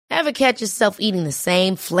Ever catch yourself eating the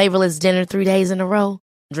same flavorless dinner 3 days in a row?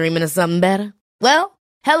 Dreaming of something better? Well,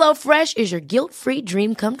 HelloFresh is your guilt-free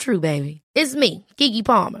dream come true, baby. It's me, Keke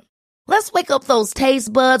Palmer. Let's wake up those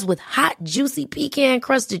taste buds with hot, juicy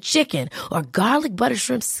pecan-crusted chicken or garlic butter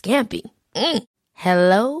shrimp scampi.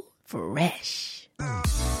 Hello Fresh.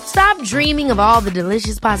 Stop dreaming of all the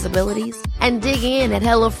delicious possibilities and dig in at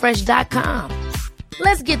HelloFresh.com.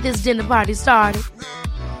 Let's get this dinner party started.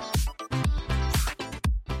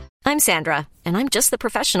 I'm Sandra, and I'm just the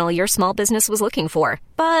professional your small business was looking for.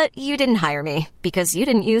 But you didn't hire me because you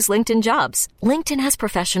didn't use LinkedIn Jobs. LinkedIn has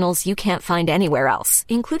professionals you can't find anywhere else,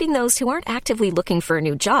 including those who aren't actively looking for a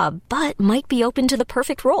new job, but might be open to the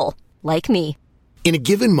perfect role, like me. In a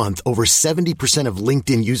given month, over 70% of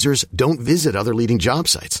LinkedIn users don't visit other leading job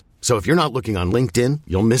sites. So if you're not looking on LinkedIn,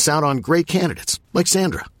 you'll miss out on great candidates like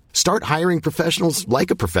Sandra. Start hiring professionals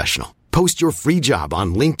like a professional. Post your free job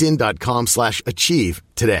on linkedin.com/achieve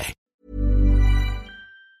today.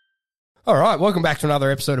 All right, welcome back to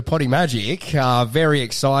another episode of Potty Magic. Very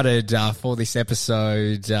excited for this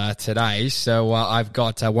episode today. So I've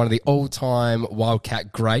got one of the all-time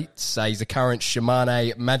Wildcat greats. He's a current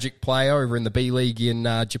Shimane Magic player over in the B-League in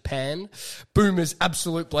Japan. Boomer's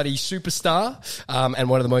absolute bloody superstar, and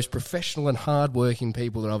one of the most professional and hard-working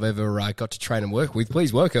people that I've ever got to train and work with.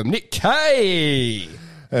 Please welcome Nick Kay.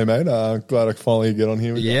 Hey, mate. Glad I could finally get on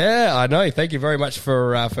here with you. Yeah, I know. Thank you very much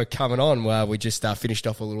for coming on. We just finished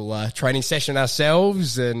off a little training session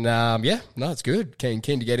ourselves, and it's good. Keen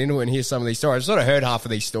to get into it and hear some of these stories. I sort of heard half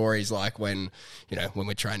of these stories, like when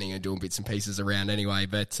we're training and doing bits and pieces around anyway,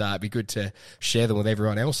 but it'd be good to share them with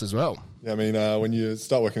everyone else as well. Yeah, I mean, when you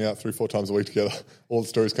start working out 3-4 times a week together, all the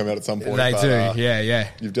stories come out at some point. They do, yeah.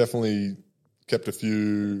 You've definitely kept a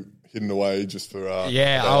few hidden away just for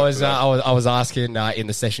I was asking in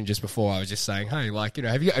the session just before. I was just saying, hey, like,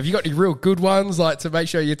 have you got any real good ones, like, to make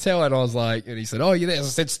sure you tell? And I was like, and he said, oh, you're there. I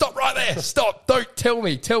said, stop right there, stop, don't tell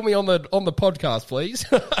me on the podcast, please.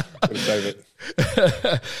 Gotta save it.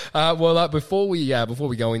 Before we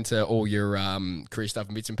go into all your career stuff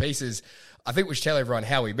and bits and pieces, I think we should tell everyone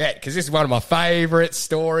how we met, because this is one of my favourite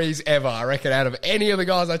stories ever. I reckon out of any of the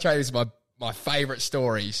guys I train, this is my favourite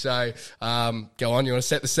story. So go on, you want to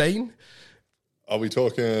set the scene? Are we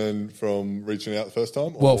talking from reaching out the first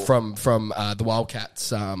time? Well, from the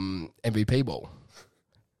Wildcats MVP ball.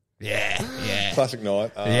 Yeah. Classic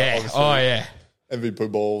night.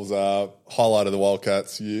 MVP balls, highlight of the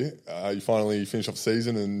Wildcats year. You finally finish off the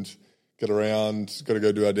season and get around, got to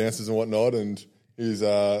go do our dances and whatnot, and here's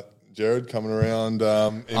Jared coming around.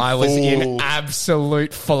 I was in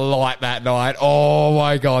absolute flight that night. Oh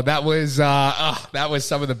my god, that was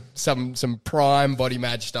some prime body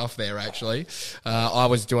match stuff there. Actually, I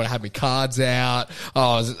had my cards out.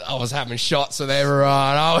 I was having shots, so they were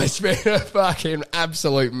on. I was being a fucking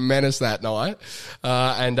absolute menace that night.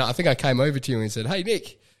 And I think I came over to you and said, "Hey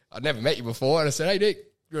Nick, I'd never met you before," and I said, "Hey Nick,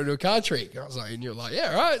 you want to do a card trick?" And I was like, and you're like,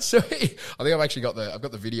 yeah, right, sweet. I think I've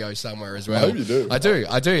got the video somewhere as well. I hope you do. I do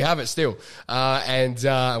have it still.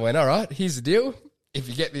 I went, all right, here's the deal. If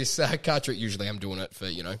you get this card trick, usually I'm doing it for,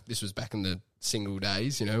 this was back in the single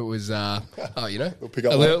days, it was, We'll pick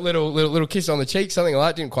up a little kiss on the cheek, something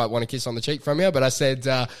like that. Didn't quite want a kiss on the cheek from you, but I said,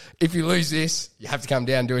 if you lose this, you have to come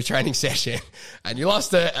down and do a training session. And you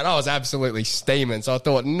lost it, and I was absolutely steaming, so I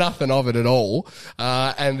thought nothing of it at all.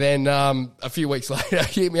 And then a few weeks later,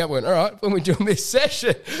 he hit me up and went, all right, when we're doing this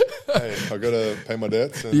session. Hey, I got to pay my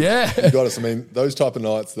debts. And yeah. You got us. I mean, those type of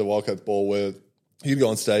nights, the Wildcats ball, where you'd go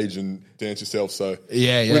on stage and dance yourself. So we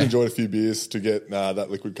enjoyed a few beers to get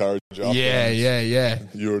that liquid courage up. Yeah.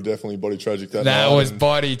 You were definitely body tragic that night. That was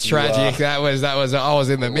body tragic. That was. I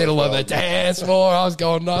was in the middle of the dance floor. I was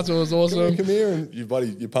going nuts. It was awesome. Come here, and you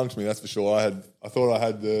punked me. That's for sure. I thought I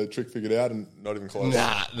had the trick figured out, and not even close.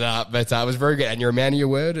 Nah. But it was very good, and you're a man of your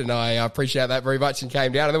word, and I appreciate that very much. And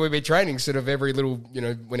came down, and then we've been training sort of every little,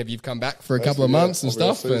 whenever you've come back for a couple of months and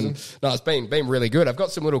stuff. And it's been really good. I've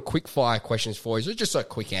got some little quick fire questions for you. So just like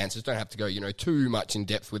quick answers. Don't have to go, too much in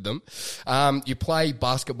depth with them. You play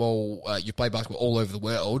basketball. You play basketball all over the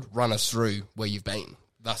world. Run us through where you've been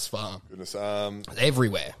thus far. Goodness,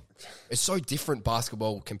 everywhere. It's so different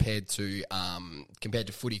basketball compared to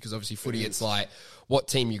footy, because obviously footy it's like what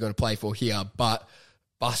team you're going to play for here, but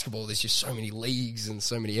basketball there's just so many leagues and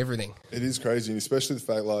so many everything. It is crazy, and especially the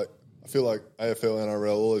fact I feel like AFL,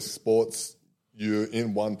 NRL, all those sports, you're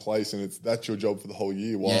in one place and that's your job for the whole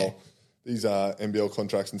year. While these NBL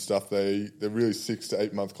contracts and stuff, they're really 6 to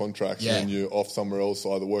 8 month contracts, and you're off somewhere else,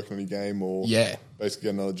 either working on your game or basically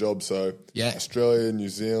get another job. So Australia, New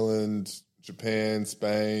Zealand, Japan,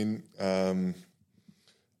 Spain, the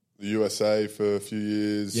USA for a few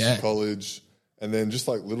years, college, And then just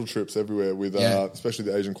like little trips everywhere with, especially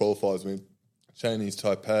the Asian qualifiers. I mean, Chinese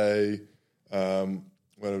Taipei, went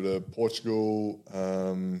over to Portugal.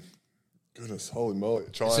 Goodness, holy moly,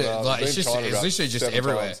 China. So, it's literally just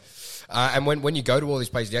everywhere. And when you go to all these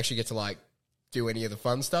places, do you actually get to like do any of the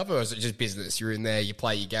fun stuff, or is it just business? You're in there, you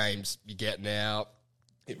play your games, you're getting out.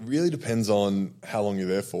 It really depends on how long you're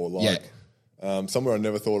there for. Like, somewhere I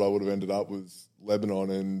never thought I would have ended up was Lebanon,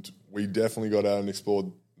 and we definitely got out and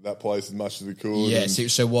explored that place as much as we could. Yeah.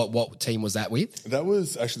 So what team was that with? That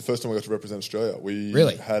was actually the first time I got to represent Australia. We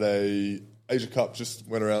had a Asia Cup, just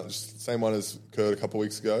went around, just the same one as occurred a couple of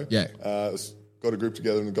weeks ago. Yeah. Got a group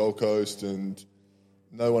together in the Gold Coast, and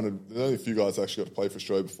there's only a few guys actually got to play for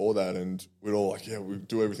Australia before that, and we're all like, we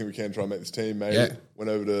do everything we can to try and make this team. Went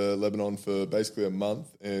over to Lebanon for basically a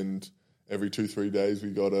month, and every 2-3 days we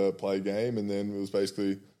got to play a game, and then it was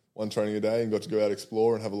basically one training a day and got to go out,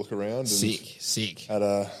 explore and have a look around. And sick. Had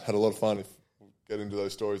a lot of fun. If we'll get into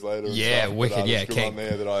those stories later. Yeah, stuff, wicked. There's a good one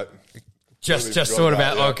there that I just thought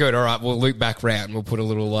about. Oh, good. All right, we'll loop back round. We'll put a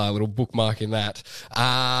little bookmark in that.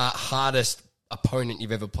 Hardest opponent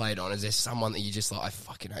you've ever played on? Is there someone that you just like, I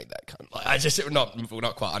fucking hate that cunt? Like, I just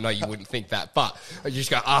not quite. I know you wouldn't think that, but you just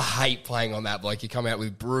go, I hate playing on that bloke. You come out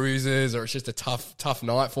with bruises, or it's just a tough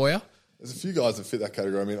night for you. There's a few guys that fit that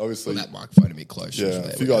category. I mean, obviously... That microphone a bit closer. Yeah,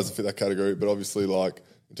 a few guys that fit that category, but obviously, like,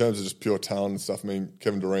 in terms of just pure talent and stuff, I mean,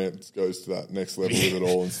 Kevin Durant goes to that next level with it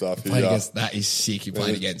all and stuff. That is sick. You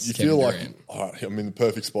played against Kevin Durant. You feel like, all right, I'm in the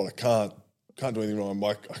perfect spot. I can't do anything wrong. I'm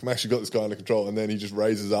like, I've actually got this guy under control. And then he just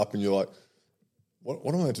raises up and you're like,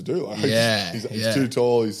 what am I meant to do? Like, he's too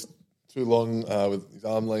tall. He's too long with his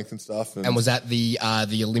arm length and stuff. And was that the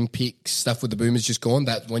Olympic stuff with the Boomers just gone?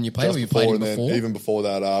 That when you played, or you played him before? Then even before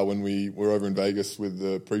that, when we were over in Vegas with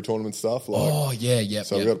the pre-tournament stuff. Like,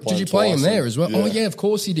 So we got to play. Did you play him there as well? Yeah. Oh yeah, of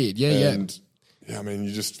course he did. Yeah. I mean,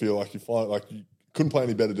 you just feel like you couldn't play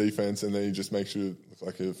any better defense, and then he just makes you look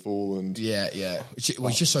like a fool. And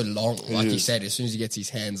he's just so long. Like you said, as soon as he gets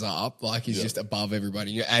his hands up, like he's just above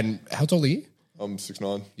everybody. And how tall are you? I'm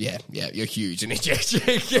 6'9". Yeah, you're huge, and he gets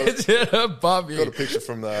it above you. Got a picture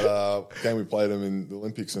from that game we played him in the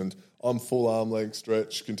Olympics, and I'm full arm length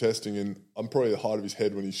stretch contesting, and I'm probably the height of his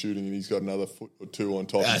head when he's shooting, and he's got another foot or two on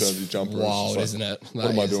top in terms of his jumper. Wild, isn't it? What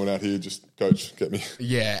am I doing out here? Just coach, get me.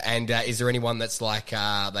 Yeah, and is there anyone that's like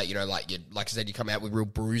that? Like I said, you come out with real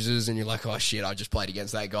bruises, and you're like, oh shit, I just played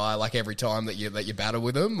against that guy. Like every time that you battle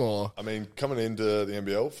with him, or I mean, coming into the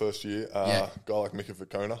NBL first year, guy like Mika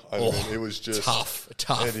Vicona, I mean, it was just tough.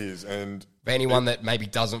 It is, and for anyone that maybe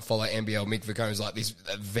doesn't follow NBL, Mick Vicona's like this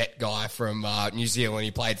vet guy from New Zealand.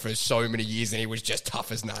 He played for so many years, and he was just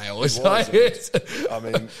tough as nails. I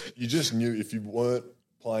mean, you just knew if you weren't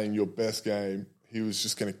playing your best game, he was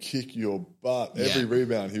just going to kick your butt. Every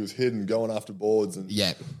rebound, he was hidden, going after boards. And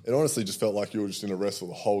it honestly just felt like you were just in a wrestle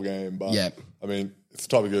the whole game. But, I mean, it's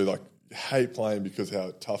the type of guy, like, you hate playing because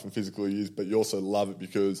how tough and physical he is, but you also love it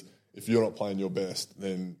because if you're not playing your best,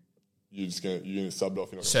 then you're going to sub it off.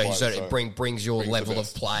 It brings your level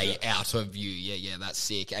of play out of you. Yeah, that's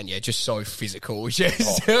sick. And just so physical.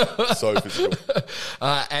 Just so physical.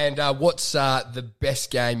 And what's the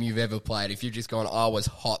best game you've ever played? If you've just gone, I was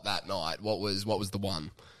hot that night, what was the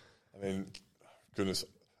one? I mean, goodness.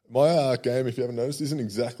 My game, if you haven't noticed, isn't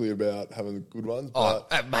exactly about having the good ones. But,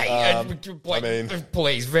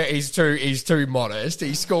 please, he's too modest.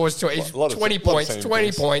 He scores 20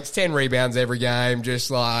 points, 10 rebounds every game,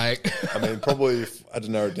 just like... I mean, probably, if I had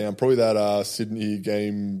to narrow it down, probably that Sydney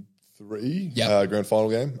game 3, grand final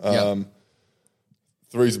game.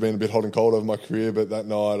 Threes have been a bit hot and cold over my career, but that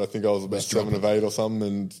night I think I was about 7 of 8 or something,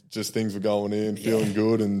 and just things were going in, feeling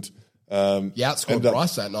good. And you outscored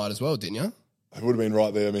Bryce that night as well, didn't you? It would have been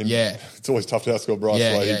right there. I mean, it's always tough to outscore Bryce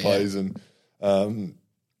the way he plays. And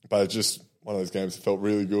but it's just one of those games that felt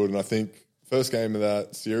really good. And I think first game of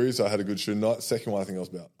that series, I had a good shooting night. Second one, I think I was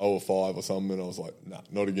about 0 or 5 or something. And I was like, nah,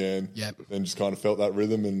 not again. Then just kind of felt that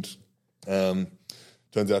rhythm. And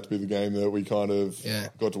turns out to be the game that we kind of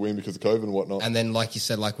got to win because of COVID and whatnot. And then, like you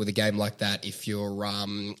said, like with a game like that, if you're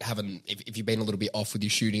if you've been a little bit off with your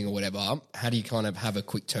shooting or whatever, how do you kind of have a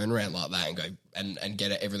quick turnaround like that and go and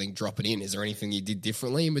get everything, drop it in? Is there anything you did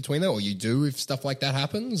differently in between that, or you do if stuff like that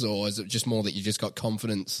happens, or is it just more that you just got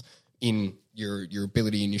confidence in your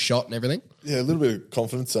ability and your shot and everything? Yeah, a little bit of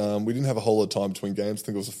confidence. We didn't have a whole lot of time between games. I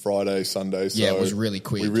think it was a Friday, Sunday. So it was really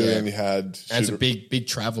quick. We really only had... And it's a big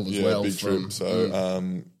travel as well. Big trip. So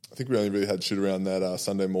I think we only really had shoot around that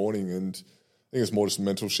Sunday morning, and I think it's more just a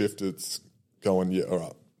mental shift. It's going, all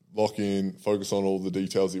right, lock in, focus on all the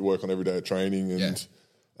details that you work on every day at training.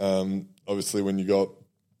 And obviously when you got...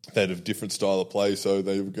 They had a different style of play, so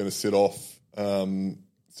they were going to sit off...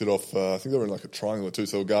 sit off. I think they were in like a triangle or two,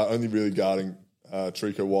 so only really guarding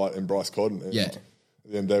Trico White and Bryce Codden. And at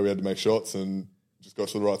the end of the day, we had to make shots and just got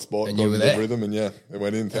to the right spot, and got you were into there. the rhythm, and it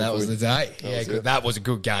went in. That was the day. That was a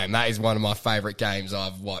good game. That is one of my favourite games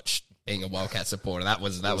I've watched. Being a Wildcat supporter, that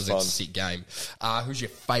was a sick game. Who's your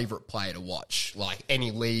favourite player to watch? Like any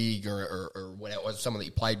league or whatever, or someone that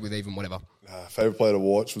you played with, even whatever. Favourite player to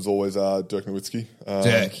watch was always Dirk Nowitzki.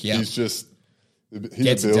 Dirk, yeah, he's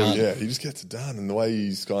gets it done. Yeah, he just gets it done, and the way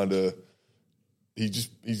he's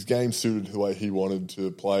his game suited to the way he wanted to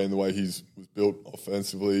play and the way was built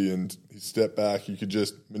offensively, and his step back, he could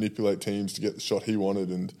just manipulate teams to get the shot he wanted,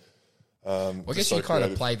 and. I guess you kind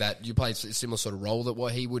of play that. You play a similar sort of role that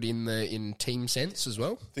what he would in team sense as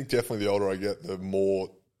well. I think definitely the older I get, the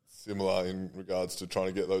more similar in regards to trying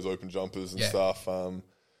to get those open jumpers and stuff.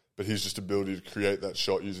 But his just ability to create that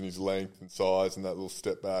shot using his length and size and that little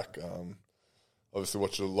step back. Obviously,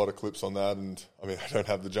 watched a lot of clips on that, and I mean, I don't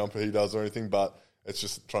have the jumper he does or anything, but. It's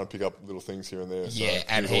just trying to pick up little things here and there. Yeah, so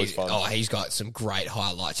and he's got some great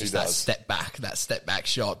highlights. Just that step back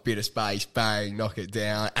shot, bit of space, bang, knock it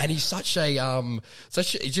down. And he's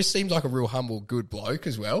he just seems like a real humble, good bloke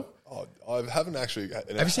as well. Oh, I haven't actually had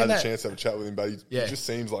a chance to have a chat with him, but he just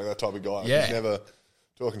seems like that type of guy. Yeah. He's never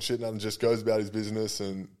talking shit, nothing, just goes about his business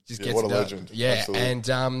and just what a legend. Yeah, absolutely.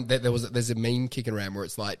 And there's a meme kicking around where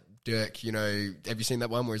it's like, Dirk, have you seen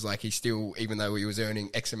that one where it's like he still, even though he was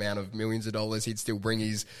earning X amount of millions of dollars, he'd still bring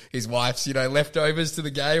his wife's, leftovers to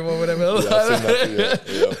the game or whatever. Yeah, I've seen that,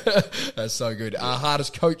 yeah. That's so good.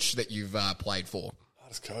 Hardest coach that you've played for?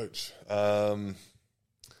 Hardest coach?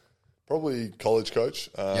 Probably college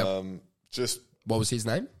coach. Just what was his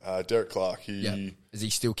name? Derek Clark. Is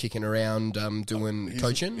he still kicking around doing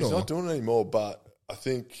coaching? He's not doing it anymore, but I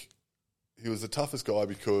think he was the toughest guy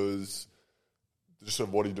because just sort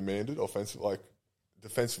of what he demanded offensively. Like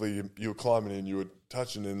defensively, you were climbing in, you were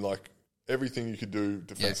touching in, like everything you could do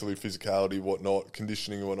defensively, physicality, whatnot,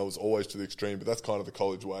 conditioning and whatnot was always to the extreme, but that's kind of the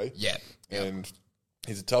college way. Yeah. And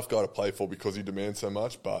he's a tough guy to play for because he demands so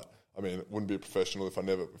much, but I mean, it wouldn't be a professional if I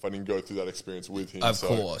didn't go through that experience with him. Of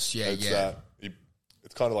course, yeah.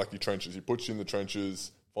 It's kind of like your trenches. He puts you in the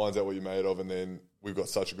trenches, finds out what you're made of, and then we've got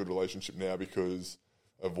such a good relationship now because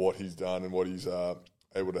of what he's done and what he's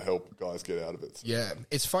able to help guys get out of it. So. Yeah,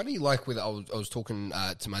 it's funny. Like I was talking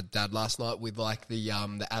to my dad last night with like the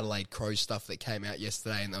Adelaide Crows stuff that came out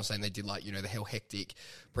yesterday, and they were saying they did like the hell hectic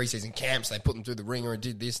preseason camps. They put them through the ringer and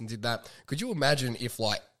did this and did that. Could you imagine if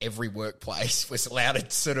like every workplace was allowed to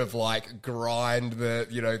sort of like grind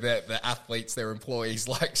the athletes, their employees,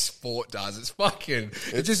 like sport does? It's fucking.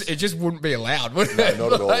 It just wouldn't be allowed, would it? No,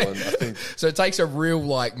 not at all. And I think so. It takes a real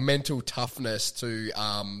like mental toughness to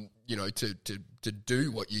to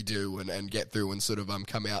do what you do and get through and sort of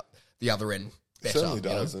come out the other end better. It certainly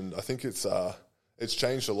does, and I think it's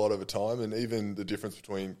changed a lot over time, and even the difference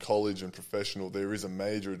between college and professional, there is a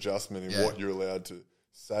major adjustment in what you're allowed to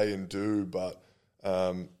say and do, but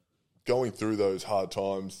going through those hard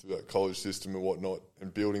times, that college system and whatnot,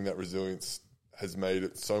 and building that resilience has made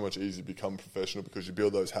it so much easier to become professional because you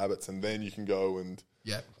build those habits and then you can go and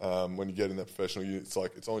when you get in that professional unit, it's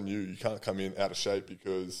like it's on you. You can't come in out of shape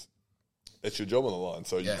because it's your job on the line.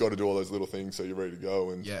 So you've got to do all those little things so you're ready to go.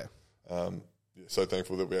 And so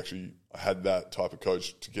thankful that I had that type of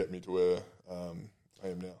coach to get me to where I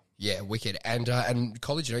am now. Yeah, wicked. And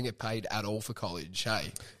college, you don't get paid at all for college,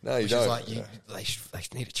 hey? No, you don't. Like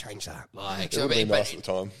they need to change that. Like, it would be nice at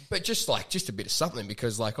the time. But just a bit of something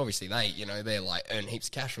because, like, obviously they're like earn heaps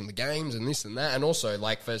of cash from the games and this and that, and also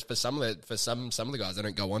like for some of the guys, they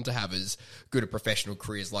don't go on to have as good a professional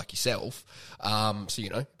careers like yourself. So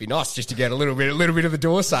it'd be nice just to get a little bit of the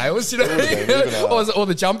door sales, or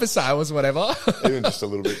the jumper sales, whatever. Even just a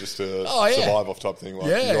little bit, just to survive off type thing. Like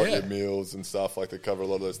you got your meals and stuff. Like they cover a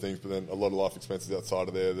lot of those things. But then a lot of life expenses outside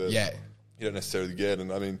of there that you don't necessarily get.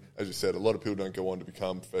 And I mean, as you said, a lot of people don't go on to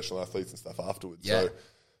become professional athletes and stuff afterwards. Yeah.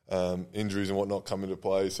 So injuries and whatnot come into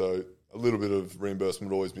play. So a little bit of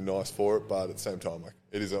reimbursement would always be nice for it. But at the same time, like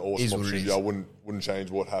it is an awesome opportunity. I wouldn't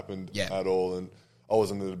change what happened at all. And I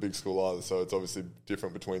wasn't at a big school either, so it's obviously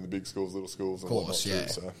different between the big schools, little schools, and whatnot too.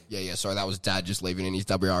 So. Yeah. Sorry, that was Dad just leaving in his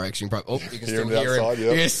WRX. You can still hear him.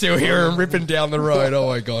 You can still hear him ripping down the road. Oh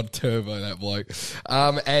my God, turbo that bloke.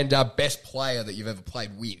 And best player that you've ever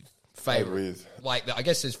played with. Favorite, like I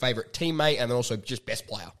guess his favorite teammate, and then also just best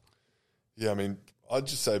player. Yeah, I mean, I'd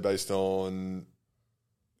just say based on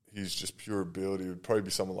his just pure ability, it would probably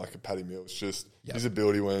be someone like a Paddy Mills. Just his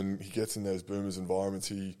ability when he gets in those boomers environments,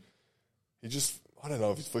 he just. I don't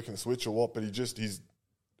know if he's flicking a switch or what, but his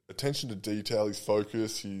attention to detail, his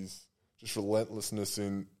focus, his just relentlessness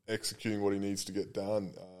in executing what he needs to get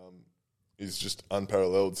done is just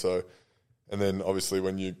unparalleled. So, and then obviously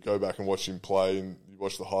when you go back and watch him play and you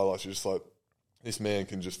watch the highlights, you're just like, this man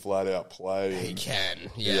can just flat out play. He can,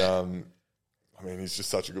 yeah. I mean, he's just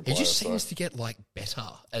such a good player. He just seems to get, like, better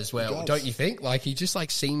as well, don't you think? Like, he just, like,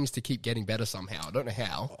 seems to keep getting better somehow. I don't know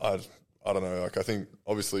how. I don't know. Like, I think,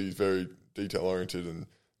 obviously, he's very detail-oriented, and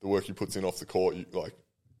the work he puts in off the court, you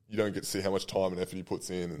don't get to see how much time and effort he puts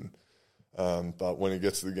in. And but when he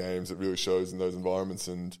gets to the games, it really shows in those environments,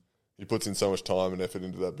 and he puts in so much time and effort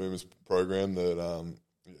into that Boomers program that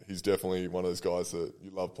he's definitely one of those guys that you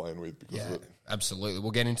love playing with because of it. Absolutely.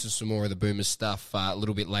 We'll get into some more of the Boomers stuff a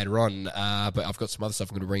little bit later on, but I've got some other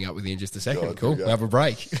stuff I'm going to bring up with you in just a second. Cool. We'll have a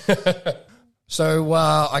break. So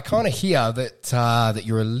I kind of hear that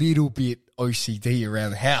you're a little bit OCD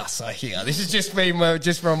around the house, I hear. This is just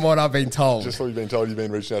from what I've been told. Just what you've been told. You've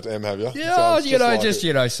been reaching out to Em, have you?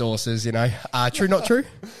 Yeah, sources, True, not true?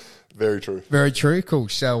 Very true. Very true. Cool.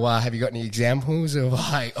 So have you got any examples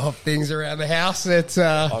of things around the house that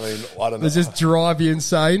I don't know. That just drive you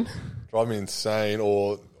insane? Drive me insane,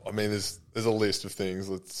 or there's a list of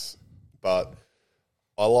things. But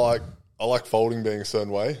I like folding being a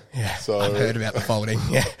certain way. Yeah, so I've heard about the folding.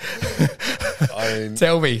 Yeah.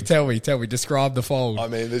 Tell me. Describe the fold.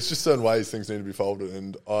 There's just certain ways things need to be folded,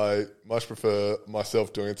 and I much prefer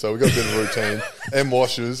myself doing it. So we've got a bit of a routine. Em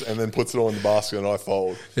washes and then puts it all in the basket, and I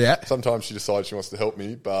fold. Yeah. Sometimes she decides she wants to help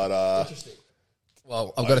me, but interesting.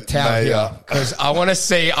 Well, I've got a towel here because I want to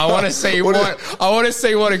see what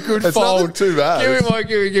a good it's fold. Nothing too bad.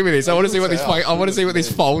 Give me this. I want to see what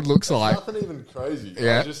this fold looks like. Nothing even crazy.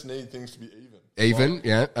 Yeah. I just need things to be even. Even,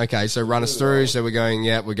 yeah. Okay, so run us through. So we're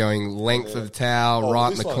going length of the towel,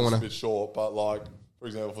 right in the corner. This one's a bit short, but for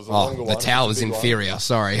example, if it's a longer one. The towel is inferior,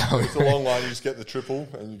 sorry. If it's a long one, you just get the triple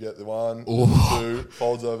and you get the 1, 2,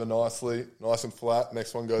 folds over nicely, nice and flat.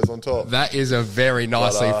 Next one goes on top. That is a very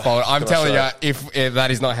nicely folded. I'm telling you, if that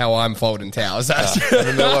is not how I'm folding towels. And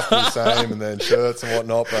then they'll have to be the same, and then shirts and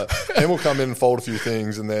whatnot. But then we'll come in and fold a few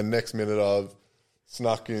things, and then next minute I've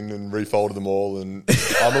snuck in and refolded them all, and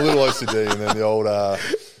I'm a little OCD, and then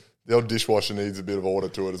the old dishwasher needs a bit of order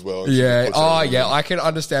to it as well. Yeah. I can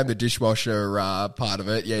understand the dishwasher part of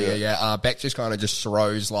it. Yeah. Beck just kind of just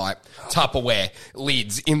throws like Tupperware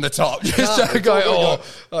lids in the top. Just to go,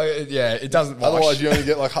 it doesn't wash. Otherwise, you only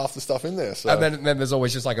get like half the stuff in there. So. And then there's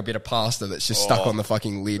always just like a bit of pasta that's just stuck on the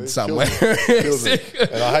fucking lid somewhere. Kills me.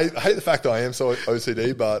 And I hate the fact that I am so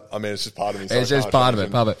OCD, but it's just part of me. So it's just part of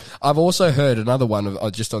it. I've also heard another one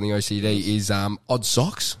of just on the OCD is odd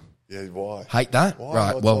socks. Yeah, why? Hate that? Why?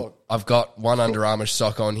 Right, well, I've got one Under Armour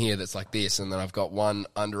sock on here that's like this, and then I've got one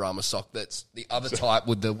Under Armour sock that's the other type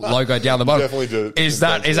with the logo down the bottom. Definitely do. Is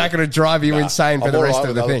that going to drive you insane for the rest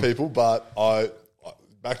of the thing? People, but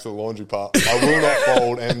back to the laundry part, I will not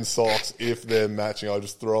fold M's socks if they're matching. I'll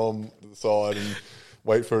just throw them to the side and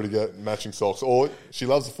wait for her to get matching socks. Or she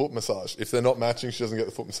loves the foot massage. If they're not matching, she doesn't get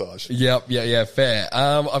the foot massage. Yep, yeah, fair.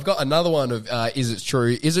 I've got another one of is it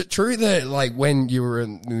true? Is it true that like when you were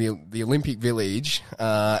in the Olympic Village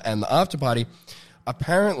and the after party,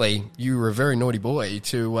 apparently you were a very naughty boy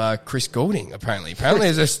to Chris Goulding, apparently.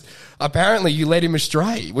 Apparently you led him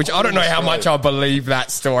astray, which I don't know how much I believe that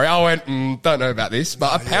story. I went, don't know about this,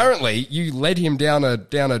 but apparently you led him down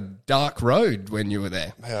a dark road when you were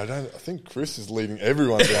there. Man, I think Chris is leading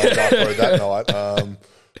everyone down a dark road that night.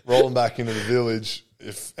 Rolling back into the village,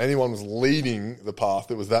 if anyone was leading the path,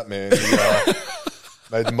 it was that man. He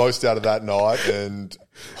made the most out of that night, and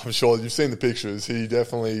I'm sure you've seen the pictures. He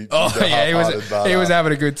definitely he was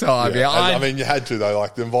having a good time. Yeah, you had to though.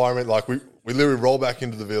 Like the environment, like we literally roll back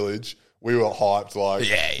into the village. We were hyped, like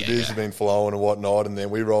the beers have been flowing and whatnot, and then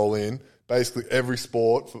we roll in. Basically, every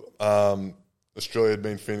sport Australia had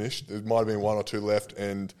been finished. There might have been 1 or 2 left,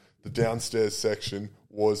 and the downstairs section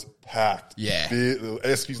was packed. Yeah, the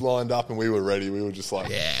Eskies lined up, and we were ready. We were just like,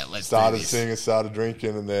 let's started singing, started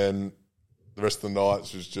drinking, and then the rest of the night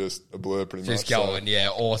was just a blur pretty much. Just going,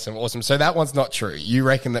 awesome. So that one's not true. You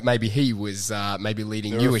recken that maybe he was maybe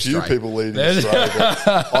leading you astray. There were a few people leading astray,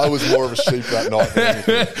 but I was more of a sheep that night than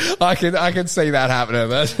anything. I can see that happening.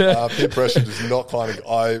 Peer pressure does not kind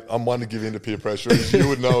of... I'm one to give in to peer pressure, as you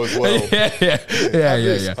would know as well.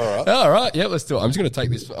 Yeah. All right, let's do it. I'm just going to take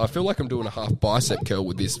this. I feel like I'm doing a half bicep curl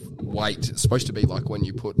with this weight. It's supposed to be like when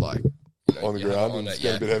you put like... on the ground and it's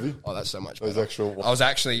getting a bit heavy. Oh, that's so much better. I was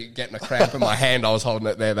actually getting a cramp in my hand. I was holding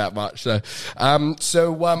it there that much. So,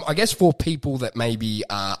 I guess for people that maybe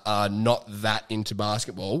are not that into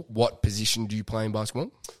basketball, what position do you play in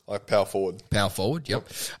basketball? Like power forward. Power forward, yep.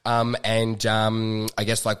 I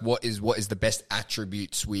guess like what is the best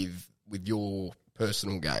attributes with your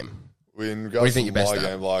personal game? In regards to my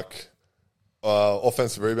game, like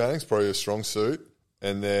offensive rebounding is probably a strong suit.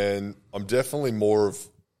 And then I'm definitely more of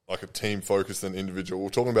like a team focus than individual. We were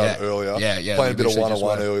talking about it earlier. Yeah. Playing a bit of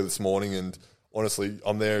one-on-one earlier this morning, and honestly,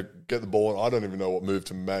 I'm there, get the ball, and I don't even know what move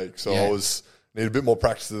to make. So I need a bit more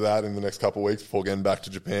practice of that in the next couple of weeks before getting back to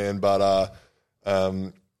Japan. But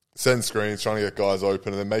setting screens, trying to get guys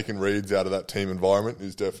open, and then making reads out of that team environment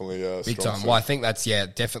is definitely a big strong time. suit. Well, I think that's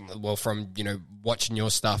definitely. Well, from watching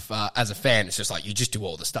your stuff as a fan, it's just like you just do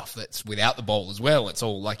all the stuff that's without the ball as well. It's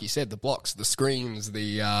all like you said, the blocks, the screens,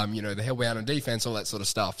 the the hellbound and defense, all that sort of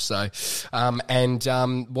stuff. So,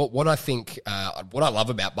 what I think, what I love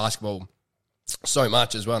about basketball so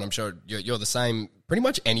much as well, and I'm sure you're the same. Pretty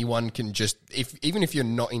much anyone can just, even if you're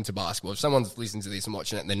not into basketball, if someone's listening to this and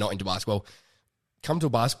watching it and they're not into basketball, come to a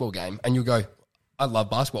basketball game and you'll go, I love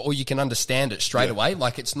basketball, or you can understand it straight away.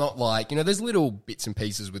 Like, it's not like, there's little bits and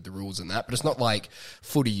pieces with the rules and that, but it's not like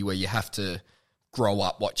footy where you have to grow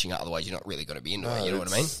up watching it, otherwise you're not really going to be into it, you know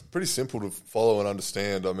what I mean? It's pretty simple to follow and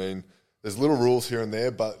understand. I mean, there's little rules here and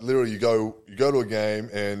there, but literally you go to a game,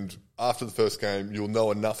 and after the first game, you'll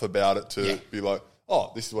know enough about it to be like,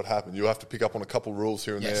 oh, this is what happened. You'll have to pick up on a couple rules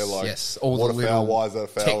here and there, like all what the a foul, why is that a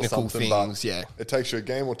foul, technical or something. things, but it takes you a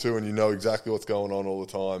game or two, and you know exactly what's going on all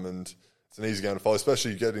the time, and it's an easy game to follow,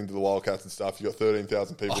 especially you get into the Wildcats and stuff. You've got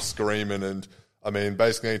 13,000 people screaming, and, I mean,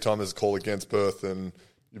 basically any time there's a call against Perth, and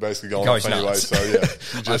you're basically going off anyway. So,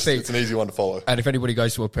 it's an easy one to follow. And if anybody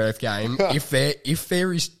goes to a Perth game, if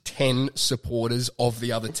there is 10 supporters of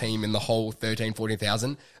the other team in the whole 13,000,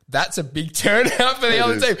 14,000, that's a big turnout for the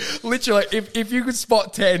other team. Literally, if you could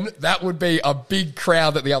spot 10, that would be a big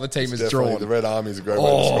crowd that the other team has drawn. The Red Army is a great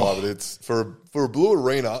way to describe it. It's for a blue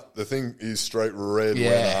arena, the thing is straight red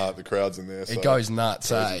when the crowd's in there. So it goes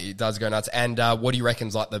nuts, it does go nuts. And what do you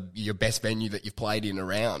reckon's like your best venue that you've played in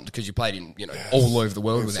around? Because you played in all over the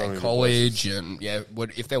world with that college, and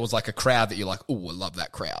if there was like a crowd that you're like, oh, I love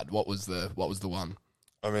that crowd. What was the one?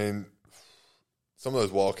 I mean, some of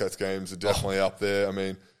those Wildcats games are definitely up there. I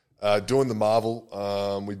mean, doing the Marvel,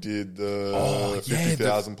 we did the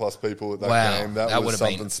 50,000 plus people at that game. That was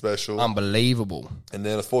something special. Unbelievable. And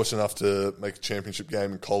then I was fortunate enough to make a championship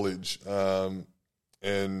game in college.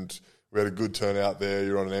 And we had a good turnout there.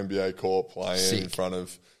 You're on an NBA court playing in front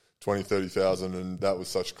of 20, 30,000, and that was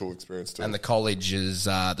such a cool experience too. And the college is,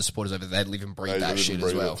 the supporters over there live and breathe that shit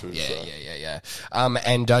as well. Too, yeah.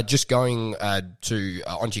 And just going onto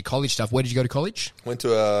your college stuff, where did you go to college? Went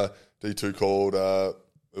to a D2 called...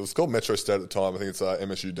 it was called Metro State at the time. I think it's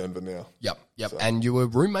MSU Denver now. Yep. So. And you were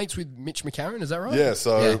roommates with Mitch McCarron, is that right? Yeah,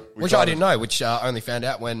 so... Which I didn't know, which I only found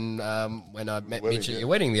out when I met Mitch at your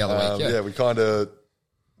wedding the other week. Yeah, we kind of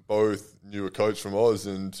both knew a coach from Oz,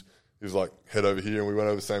 and he was like, head over here, and we went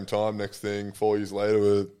over the same time. Next thing, 4 years later,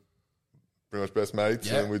 we're pretty much best mates,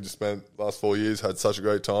 and we just spent the last 4 years, had such a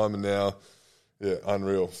great time, and now... Yeah,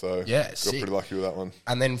 unreal. So got pretty lucky with that one.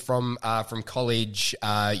 And then from college,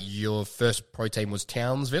 your first pro team was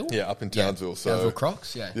Townsville? Yeah, up in Townsville. So Townsville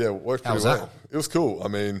Crocs, yeah. Yeah, it worked pretty well. It was cool. I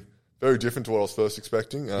mean, very different to what I was first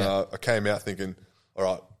expecting. I came out thinking,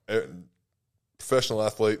 all right, professional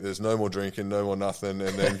athlete, there's no more drinking, no more nothing.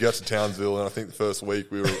 And then get to Townsville, and I think the first week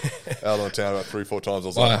we were out on the town about 3-4 times. I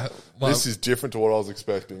was like, this is different to what I was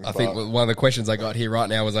expecting. I think one of the questions I got here right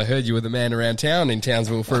now was, I heard you were the man around town in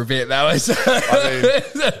Townsville for a bit. That was... I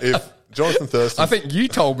mean, if Jonathan Thurston... I think you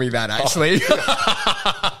told me that, actually.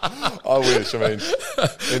 I wish. I mean,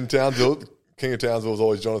 in Townsville... King of Townsville was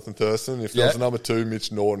always Jonathan Thurston. If there was a number 2,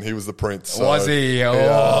 Mitch Norton, he was the prince. So, was he?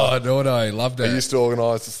 Oh, Nordo, loved it. He used to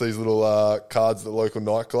organise just these little cards at the local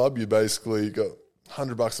nightclub. You basically got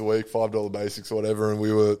 $100 a week, $5 basics or whatever, and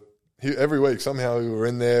we were every week somehow we were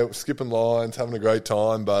in there skipping lines, having a great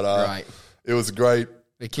time. But it was a great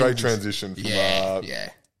transition. From,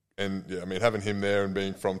 And I mean, having him there and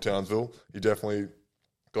being from Townsville, he definitely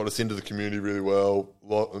got us into the community really well.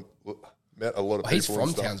 Met a lot of people. He's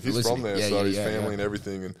from Townsville. He's from there, so his family and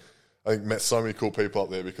everything, and I think met so many cool people up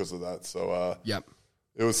there because of that. So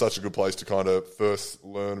it was such a good place to kind of first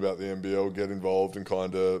learn about the NBL, get involved, and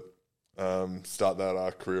kind of start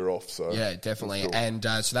that career off. So yeah, definitely. Cool. And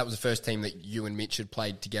so that was the first team that you and Mitch had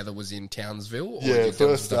played together was in Townsville. Yeah,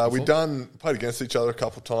 first we'd played against each other a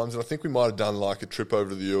couple of times, and I think we might have done like a trip over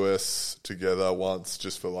to the US together once,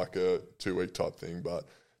 just for like a 2-week type thing, but.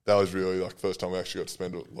 That was really like the first time we actually got to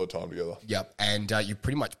spend a lot of time together. Yep, and you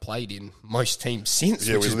pretty much played in most teams since,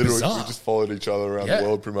 which is we bizarre. just followed each other around the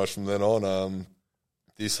world pretty much from then on.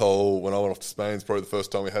 When I went off to Spain, it's probably the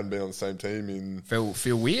first time we hadn't been on the same team in...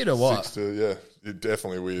 Feel weird or what? It's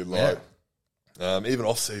definitely weird. Like, even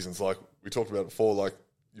off seasons, like we talked about before, like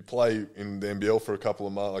you play in the NBL for a couple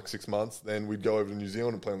of months, like 6 months, then we'd go over to New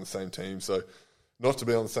Zealand and play on the same team. So not to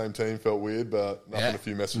be on the same team felt weird, but nothing. A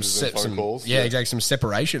few messages and phone calls. Yeah, exactly. Some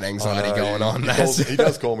separation anxiety going on. He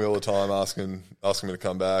does call me all the time, asking me to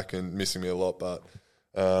come back and missing me a lot. But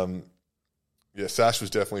Sash was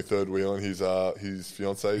definitely third wheeling. His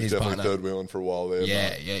fiance, he's definitely partner. third wheeling for a while there.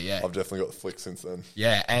 Yeah. I've definitely got the flick since then.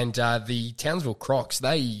 Yeah, and the Townsville Crocs,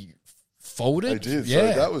 they folded. They did.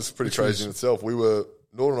 Yeah. So that was pretty crazy in itself. Nora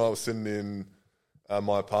and I were sitting in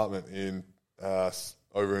my apartment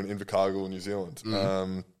over in Invercargill, New Zealand.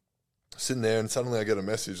 Sitting there, and suddenly I get a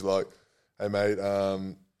message like, "Hey mate,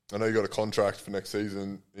 I know you got a contract for next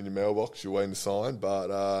season in your mailbox. You're waiting to sign,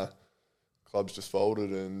 but club's just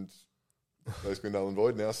folded and basically null and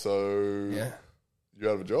void now. So you're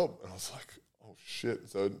out of a job." And I was like, "Oh shit!"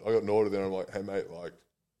 So I got an order there. I'm like, "Hey mate, like,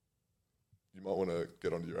 you might want to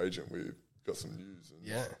get onto your agent. We've got some news."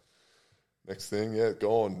 And next thing,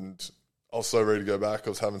 gone. And I was so ready to go back. I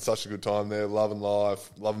was having such a good time there, loving life,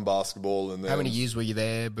 loving basketball. And then how many years were you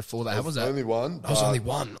there before that? How was that? Only one. I was only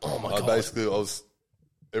one. Oh my god!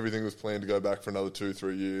 Everything was planned to go back for another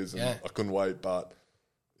 2-3 years, and I couldn't wait. But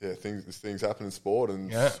things happen in sport,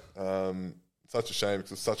 and such a shame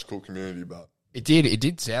because it's such a cool community. But it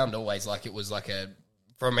did sound always like it was like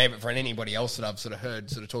for anybody else that I've sort of heard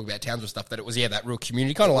talk about Townsville stuff, that it was that real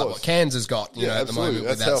community, kind of like what Cairns has got, you know, at the moment.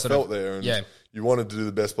 That's with how that I felt there. And you wanted to do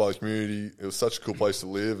the best by the community. It was such a cool place to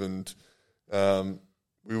live, and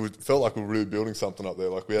felt like we were really building something up there.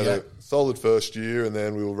 Like we had a solid first year, and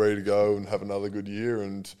then we were ready to go and have another good year,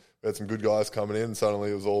 and we had some good guys coming in. And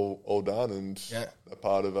suddenly it was all done, and that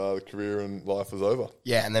part of the career and life was over.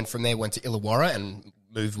 Yeah, and then from there went to Illawarra and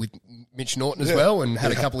moved with Mitch Norton as well, and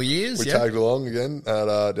had a couple of years. We tagged along again down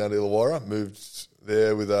to Illawarra, moved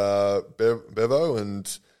there with Bevo,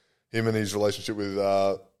 and him and his relationship with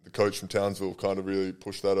the coach from Townsville kind of really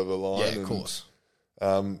pushed that over the line. Yeah, of course.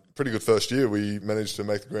 Pretty good first year. We managed to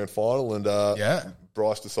make the grand final, and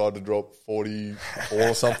Bryce decided to drop 44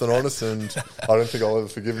 or something on us, and I don't think I'll ever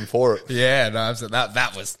forgive him for it. Yeah, no,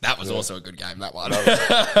 that was also a good game, that one.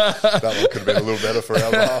 That one could have been a little better for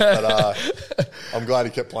our half, but I'm glad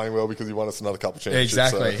he kept playing well because he won us another couple of championships.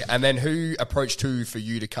 Exactly. So. And then who approached for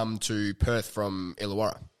you to come to Perth from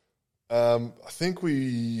Illawarra? I think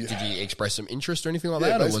we... Did you express some interest or anything like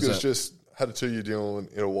that? Yeah, basically it was just... Had a 2-year deal in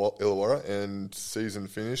Illawarra, and season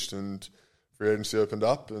finished, and free agency opened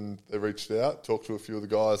up, and they reached out, talked to a few of the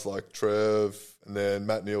guys like Trev, and then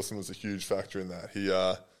Matt Nielsen was a huge factor in that.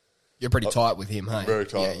 You're pretty tight with him, hey? Very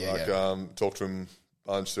tight. Talked to him a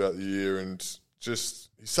bunch throughout the year, and just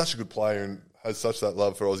he's such a good player and has such that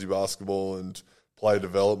love for Aussie basketball and player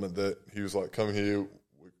development that he was like, "Come here,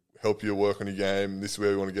 we'll help you work on your game. This is where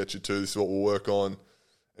we want to get you to. This is what we'll work on."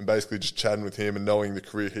 And basically just chatting with him and knowing the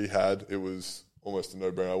career he had, it was almost a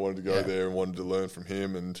no-brainer. I wanted to go there and wanted to learn from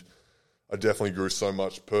him, and I definitely grew so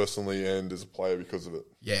much personally and as a player because of it.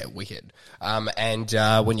 Yeah, wicked. And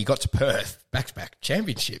when you got to Perth, back-to-back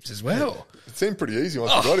championships as well. It seemed pretty easy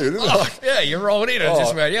once you got here, didn't it? Yeah, you rolled in and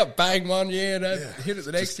just went, bang one year, hit it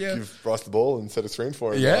the next year. Give Bryce the ball and set a screen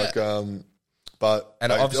for him. Yeah.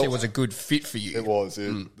 And obviously it was a good fit for you. It was.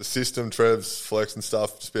 The system, Trev's flex and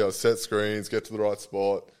stuff, just be able to set screens, get to the right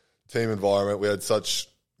spot, team environment. We had such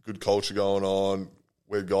good culture going on.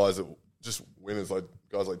 We had guys that just winners, like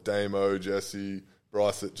guys like Damo, Jesse,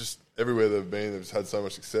 Bryce, that just everywhere they've been, they've just had so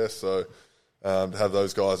much success. So to have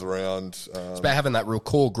those guys around. It's about having that real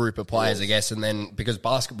core group of players, I guess. And then because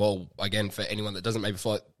basketball, again, for anyone that doesn't maybe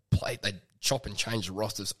play, they chop and change the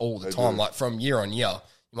rosters all the time. Like from year on year,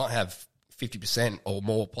 you might have 50% or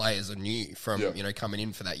more players are new from, coming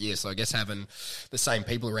in for that year. So I guess having the same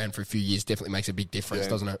people around for a few years definitely makes a big difference,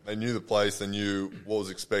 doesn't it? They knew the place. They knew what was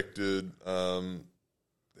expected.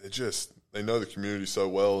 They know the community so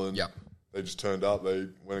well, and they just turned up.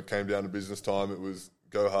 When it came down to business time, it was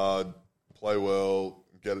go hard, play well,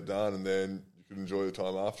 get it done, and then you could enjoy the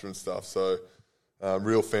time after and stuff. So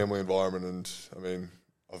real family environment. And, I mean,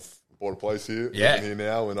 I've bought a place here, living here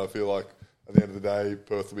now, and I feel like at the end of the day,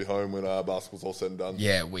 Perth will be home when basketball's all said and done.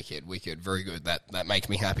 Yeah, wicked. Very good. That makes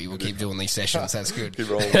me happy. We'll keep doing these sessions. That's good. Keep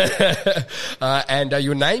rolling. And you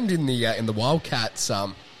were named in the Wildcats.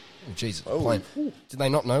 Jesus. Did they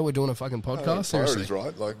not know we're doing a fucking podcast? Seriously,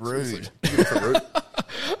 right? Like rude. Rude.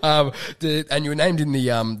 And you were named in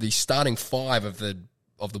the starting 5 of the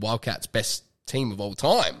Wildcats' best team of all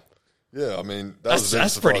time. Yeah, I mean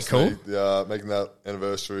that's pretty cool. Making that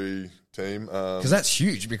anniversary team because that's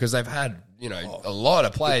huge because they've had a lot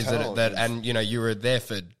of players that and you were there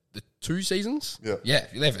for the 2 seasons. Yeah,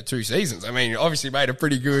 you're there for 2 seasons. I mean, you obviously made a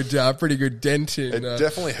pretty good dent in. It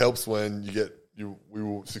definitely helps when we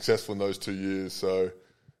were successful in those 2 years. So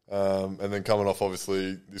and then coming off,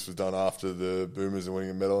 obviously this was done after the Boomers and winning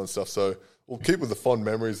a medal and stuff. So we'll keep with the fond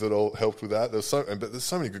memories that all helped with that. There's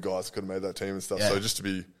so many good guys that could have made that team and stuff. Yeah. So just to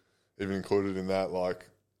be even included in that, like,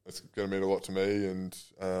 it's going to mean a lot to me, and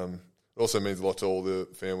it also means a lot to all the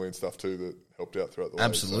family and stuff too that helped out throughout the way.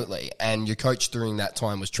 Absolutely. So. And your coach during that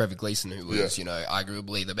time was Trevor Gleeson, who was,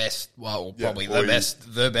 arguably the best,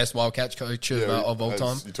 the best Wildcats coach of all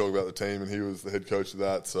time. You talk about the team, and he was the head coach of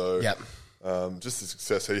that. So just the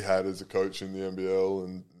success he had as a coach in the NBL,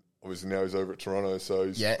 and obviously now he's over at Toronto, so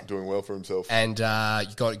he's doing well for himself. And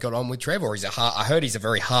you got on with Trevor. I heard he's a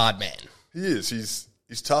very hard man. He is. He's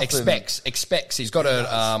tough. Expects. He's got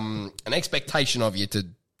an expectation of you to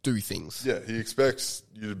do things. Yeah, he expects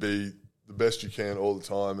you to be the best you can all the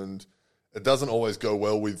time, and it doesn't always go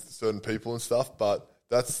well with certain people and stuff, but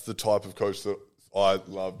that's the type of coach that I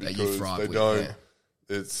love, because they don't.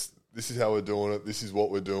 It's, this is how we're doing it, this is what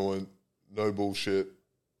we're doing, no bullshit,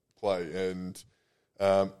 play. And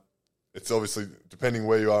it's obviously, depending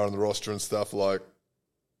where you are on the roster and stuff, like,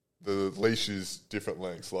 the leash is different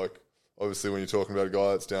lengths. Like, obviously when you're talking about a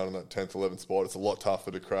guy that's down in that 10th, 11th spot, it's a lot tougher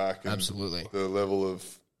to crack. And absolutely. The level of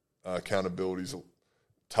accountability is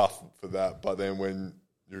tough for that. But then when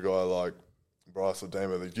you're a guy like Bryce or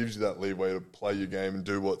Damo, that gives you that leeway to play your game and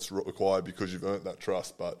do what's required because you've earned that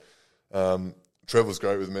trust. But Trevor's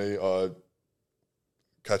great with me. I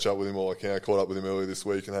catch up with him all I can. I caught up with him earlier this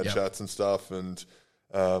week and had chats and stuff, and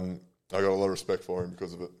I got a lot of respect for him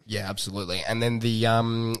because of it. Yeah, absolutely. And then the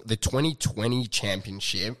 2020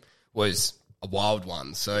 championship was a wild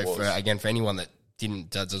one. So for anyone that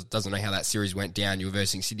doesn't know how that series went down, you were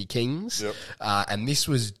versing Sydney Kings. Yep. And this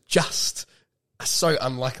was just so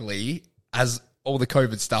unluckily as all the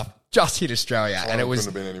COVID stuff just hit Australia. And it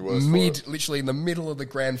was literally in the middle of the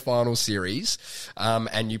grand final series.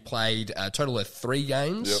 And you played a total of 3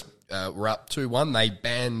 games. Yep. We're up 2-1. They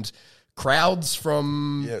banned crowds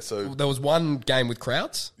from... Yeah, so... There was one game with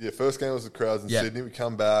crowds. Yeah, first game was with crowds in Sydney. We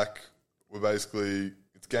come back. We're basically...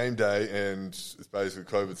 It's game day, and it's basically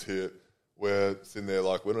COVID's hit. We're sitting there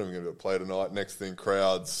like, we're not even going to play tonight. Next thing,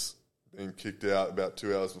 crowds being kicked out about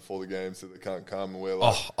 2 hours before the game so they can't come. And we're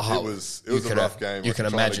like, it was a rough game. You can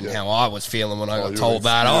imagine how I was feeling when I got told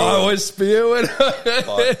that. I was spewing. And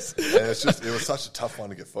it was such a tough one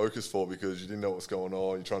to get focused for, because you didn't know what was going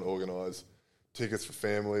on. You're trying to organise tickets for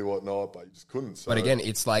family, whatnot, but you just couldn't. So. But again,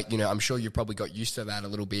 it's like, I'm sure you've probably got used to that a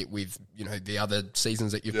little bit with, the other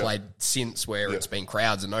seasons that you've played since, where it's been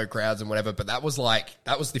crowds and no crowds and whatever. But that was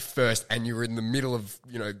the first, and you were in the middle of,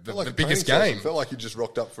 the biggest game. It felt like you just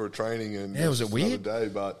rocked up for a training, and was it weird? Day,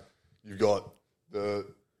 but you've got the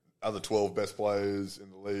other 12 best players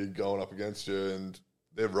in the league going up against you, and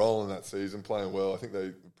they're rolling that season, playing well. I think they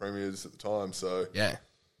were premiers at the time, so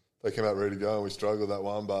they came out ready to go, and we struggled that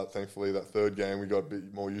one, but thankfully that third game we got a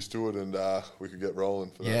bit more used to it, and we could get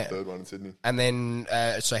rolling for that third one in Sydney. And then,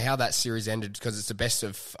 so how that series ended, because it's a best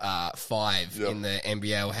of 5 in the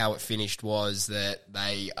NBL, how it finished was that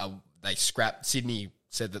they scrapped. Sydney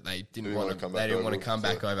said that they didn't want to come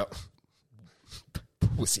back over.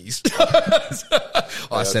 Pussies.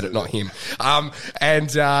 I said it, not him. And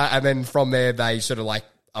then from there they sort of like,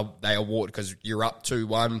 they award, because you're up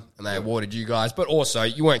 2-1 and they awarded you guys, but also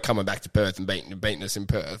you weren't coming back to Perth and beating us in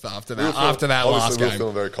Perth after that last game. We were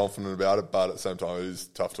feeling very confident about it, but at the same time it is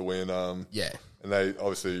tough to win. And they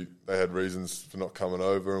had reasons for not coming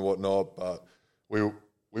over and whatnot, but we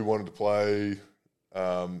wanted to play.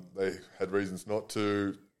 They had reasons not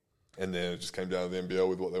to, and then it just came down to the NBL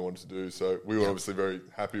with what they wanted to do. So we were obviously very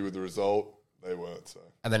happy with the result. They weren't. So.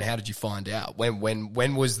 And then how did you find out? When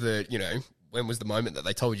was the when was the moment that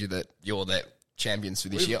they told you that you're the champions for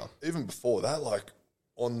this year? Even before that,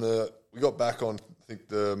 we got back on, I think,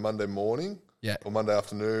 the Monday morning or Monday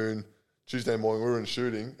afternoon. Tuesday morning, we were in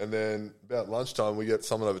shooting, and then about lunchtime, we get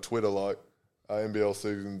someone over Twitter like, NBL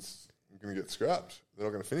season's going to get scrapped. They're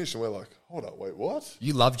not going to finish. And we're like, hold up, wait, what?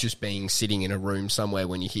 You love just being sitting in a room somewhere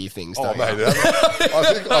when you hear things, don't you?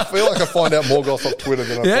 I feel like I find out more gossip off Twitter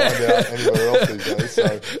than I find out anywhere else these days.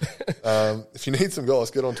 So if you need some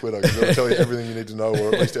gossip, get on Twitter, because it'll tell you everything you need to know,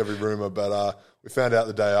 or at least every rumour. But we found out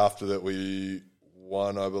the day after that we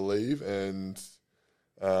won, I believe, and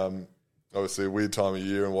obviously a weird time of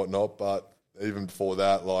year and whatnot, but even before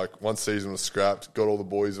that, like, one season was scrapped, got all the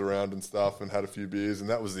boys around and stuff and had a few beers, and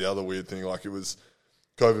that was the other weird thing. Like, it was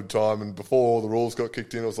COVID time, and before all the rules got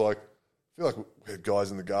kicked in, it was like, I feel like we had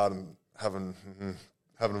guys in the garden having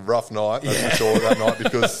a rough night, that's for sure, that night,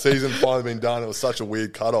 because season finally been done. It was such a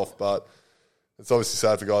weird cutoff, but it's obviously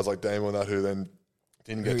sad for guys like Damo and that, who then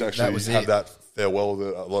didn't get to actually have that farewell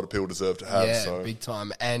that a lot of people deserve to have. Yeah, so. Big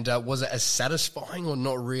time. And was it as satisfying or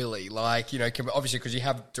not really? Like, obviously, because you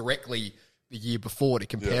have directly the year before to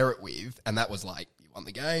compare it with, and that was like, won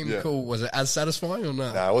the game. Yeah. Cool. Was it as satisfying or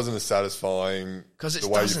no? No, it wasn't as satisfying 'Cause it the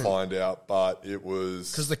way doesn't. you find out, but it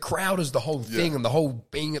was... Because the crowd is the whole thing, and the whole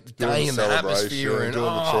being at the Doing day the and the atmosphere celebration, and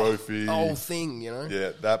doing the trophy. the whole thing, you know.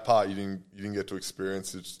 Yeah, that part you didn't get to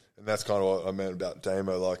experience it, and that's kind of what I meant about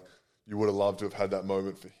Damo. Like, you would have loved to have had that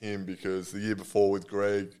moment for him because the year before with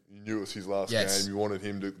Greg, you knew it was his last game. You wanted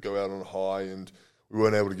him to go out on a high, and we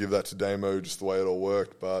weren't able to give that to Damo just the way it all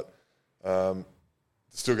worked. But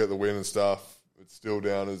still get the win and stuff. It's still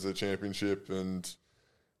down as a championship, and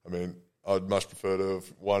I mean, I'd much prefer to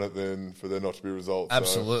have won it than for there not to be a result.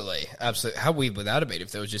 Absolutely, absolutely. How weird would that have been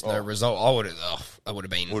if there was just no result? I would have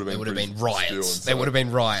been. It would have been riots. There would have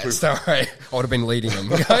been riots. Sorry, I would have been leading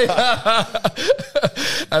them.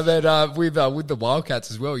 And then with the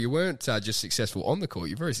Wildcats as well, you weren't just successful on the court.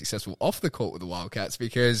 You're very successful off the court with the Wildcats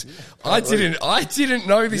because I didn't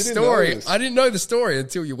know this story. I didn't know the story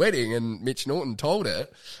until your wedding, and Mitch Norton told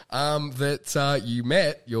it that you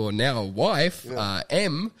met your now wife,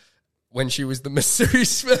 Em, when she was the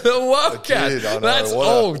masseuse for the Wildcats. I know. That's what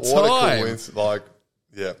old a time. coincidence. Like,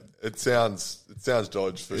 yeah, it sounds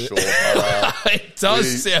dodgy for sure. But, It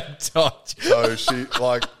does sound dodgy. so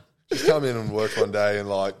she's come in and worked one day and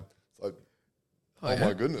oh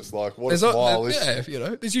my goodness, like what a smile.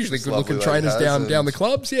 There's usually this good looking lovely trainers lady has, down the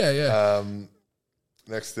clubs. Yeah.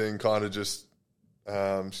 Next thing, kind of just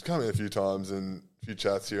she's come in a few times and a few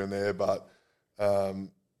chats here and there, but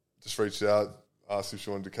just reached out, asked if she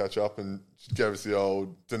wanted to catch up, and she gave us the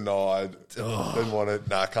old denied. Didn't want it.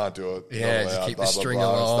 Nah, can't do it. Yeah, just keep the string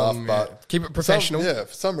along. And stuff, but keep it professional.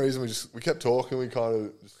 for some reason we kept talking. We kind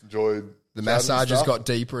of just enjoyed. The massages got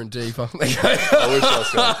deeper and deeper. I wish I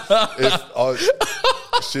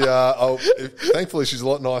was thankfully, she's a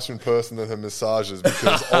lot nicer in person than her massages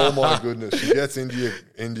because, oh my goodness, she gets India,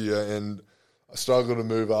 and I struggle to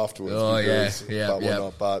move afterwards.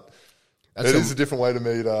 But it is a different way to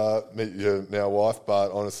meet your now wife.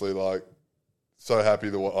 But honestly, so happy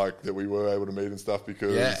that we were able to meet and stuff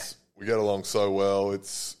because we get along so well.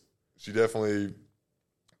 She definitely.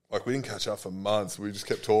 We didn't catch up for months. We just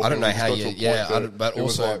kept talking. I don't know how but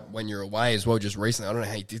also when you're away as well, just recently, I don't know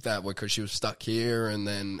how you did that because she was stuck here and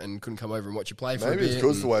couldn't come over and watch you play for a bit. Maybe it's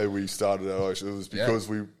because the way we started out, actually. It was because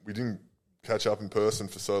we didn't catch up in person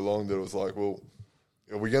for so long that it was like, well,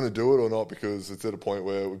 are we going to do it or not? Because it's at a point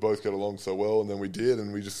where we both get along so well, and then we did,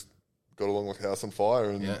 and we just got along like a house on fire,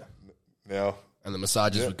 and now... And the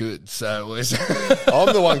massages were good, so it was...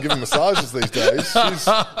 I'm the one giving massages these days. She's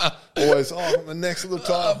always, the next of the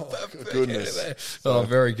time. Goodness.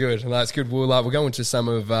 Very good. And that's good. We'll go into some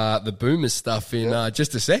of the Boomers stuff in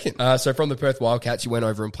just a second. So from the Perth Wildcats, you went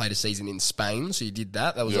over and played a season in Spain, so you did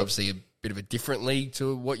that. That was obviously a bit of a different league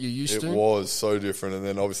to what you're used to. It was so different, and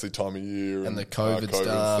then obviously time of year. And the COVID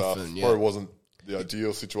stuff. And, probably wasn't the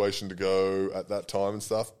ideal situation to go at that time and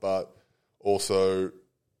stuff, but also...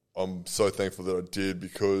 I'm so thankful that I did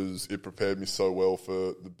because it prepared me so well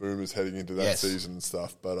for the Boomers heading into that season and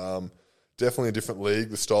stuff. But definitely a different league.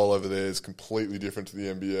 The style over there is completely different to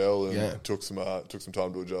the NBL, and it took some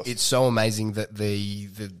time to adjust. It's so amazing that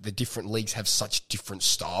the different leagues have such different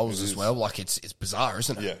styles as well. It's bizarre,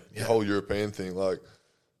 isn't it? Yeah, the whole European thing.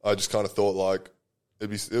 I just kind of thought it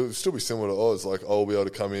would still be similar to Oz. I'll be able to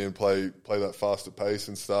come in, play that faster pace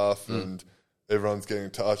and stuff, and everyone's getting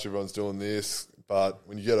in touch, everyone's doing this. But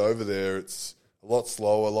when you get over there, it's a lot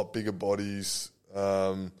slower, a lot bigger bodies,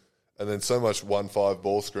 and then so much 1-5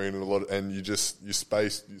 ball screen and your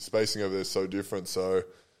spacing over there is so different. So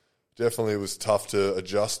definitely it was tough to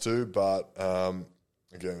adjust to, but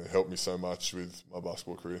again, it helped me so much with my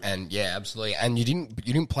basketball career. And absolutely. And you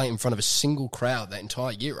didn't play in front of a single crowd that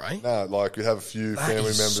entire year, right? No, we have a few family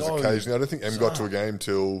members occasionally. I don't think Em got to a game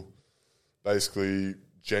till basically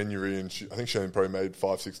January, and I think she only probably made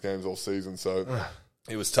 5-6 games all season, so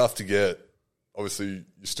it was tough to get. Obviously,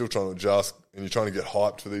 you're still trying to adjust, and you're trying to get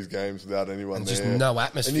hyped for these games without anyone and there. Just no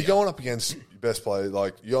atmosphere. And you're going up against your best players,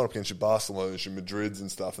 you're going up against your Barcelonas, your Madrids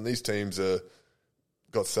and stuff, and these teams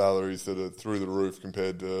got salaries that are through the roof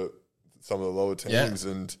compared to some of the lower teams,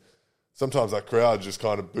 and sometimes that crowd just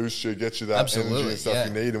kind of boosts you, gets you that energy and stuff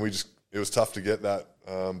you need, and it was tough to get that.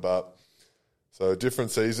 But so a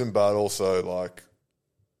different season, but also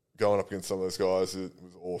going up against some of those guys, it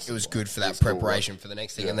was awesome. It was good for that preparation for the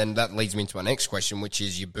next thing. And then that leads me into my next question, which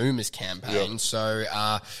is your Boomers campaign. So,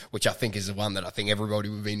 which I think is the one that I think everybody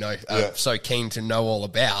would be so keen to know all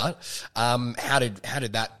about. How did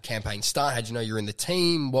that campaign start? How did you know you were in the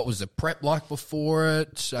team? What was the prep like before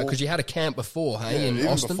it? Because you had a camp before, in even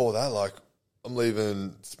Austin? Before that, I'm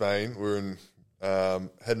leaving Spain. We're in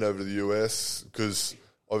heading over to the US because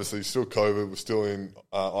obviously still COVID. We're still in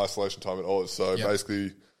isolation time at Oz. So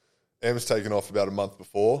basically... Em's taken off about a month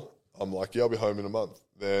before. I'm like, yeah, I'll be home in a month.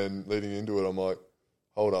 Then leading into it, I'm like,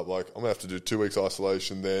 hold up, like, I'm going to have to do 2 weeks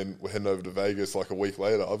isolation. Then we're heading over to Vegas like a week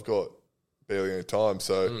later. I've got barely any time.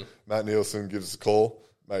 So Matt Nielsen gives us a call.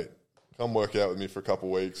 Mate, come work out with me for a couple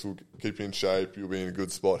of weeks. We'll keep you in shape. You'll be in a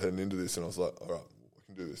good spot heading into this. And I was like, all right,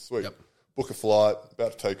 we can do this. Sweet. Yep. Book a flight,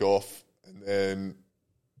 about to take off. And then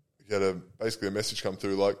you get basically a message come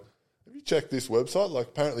through like, have you checked this website? Like,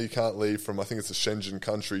 apparently you can't leave from, I think it's a Schengen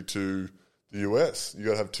country to the US. You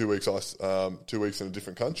got to have 2 weeks, 2 weeks in a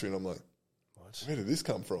different country. And I'm like, where did this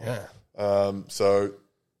come from? Yeah. So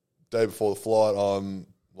day before the flight, I'm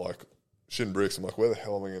like shitting bricks. I'm like, where the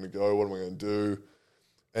hell am I going to go? What am I going to do?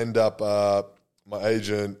 End up, my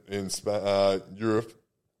agent in Europe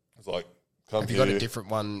was like, come here. Have you got a different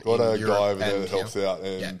one? Got a guy over there that helps out.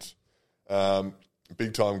 And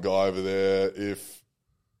big time guy over there. If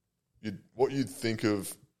what you'd think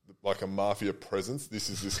of like a mafia presence, this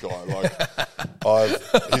is this guy. Like,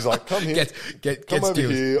 he's like, come here, come over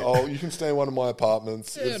here. You can stay in one of my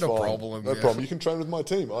apartments. Yeah, it's no fine. problem. No problem. You can train with my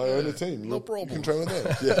team. I own a team. No problem. You can train with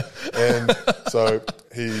them. Yeah. And so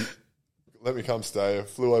he let me come stay. I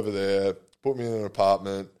flew over there, put me in an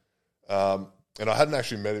apartment, and I hadn't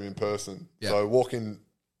actually met him in person. Yeah. So I walk in.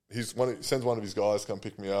 He sends one of his guys to come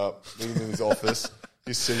pick me up. Meet him in his office.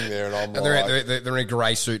 He's sitting there, and I'm they're in a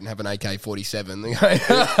grey suit and have an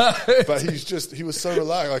AK-47. But he was so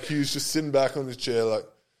relaxed. Like, he was just sitting back on his chair, like,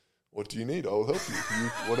 what do you need? I will help you.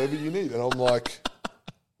 Whatever you need. And I'm like,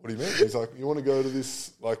 what do you mean? He's like, you want to go to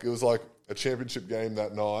this? Like, it was like a championship game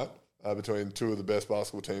that night between two of the best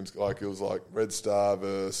basketball teams. Like, it was like Red Star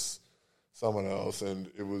versus someone else, and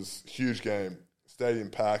it was a huge game. Stadium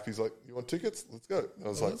packed. He's like, you want tickets? Let's go. And I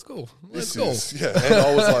was like, let's go. Yeah. And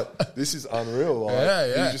I was like, this is unreal. Like,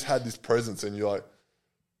 he just had this presence, and you're like,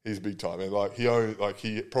 he's big time. And like,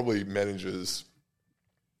 he probably manages,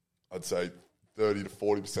 I'd say, 30 to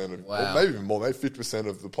 40% of, or maybe even more, maybe 50%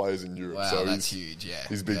 of the players in Europe. Wow, so that's huge. Yeah,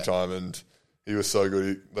 he's big time, and he was so good.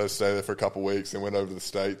 He let us stay there for a couple of weeks, and went over to the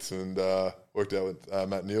States and worked out with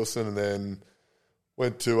Matt Nielsen, and then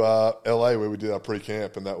went to LA where we did our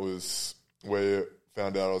pre-camp, and that was where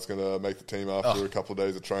found out I was going to make the team after a couple of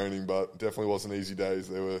days of training, but definitely wasn't easy days.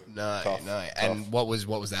 They were tough. And what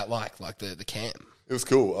was that like the camp? It was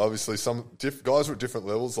cool. Obviously, some guys were at different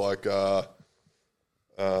levels. Like, we had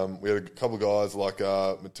a couple of guys like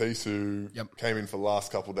Matisse who came in for the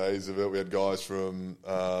last couple of days of it. We had guys from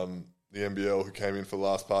the NBL who came in for the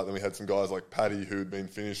last part. Then we had some guys like Paddy who had been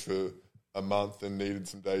finished for a month and needed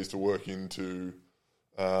some days to work into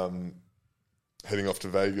heading off to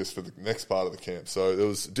Vegas for the next part of the camp. So there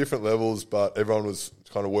was different levels, but everyone was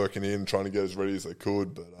kind of working in, trying to get as ready as they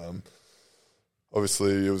could. But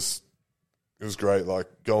obviously it was great, like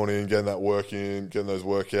going in, getting that work in, getting those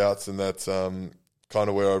workouts, and that's kind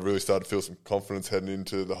of where I really started to feel some confidence heading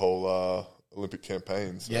into the whole Olympic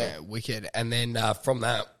campaign. So. Yeah, wicked. And then from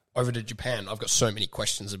that, over to Japan, I've got so many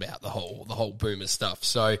questions about the whole Boomers stuff.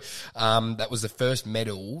 So that was the first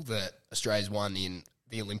medal that Australia's won in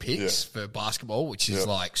the Olympics for basketball, which is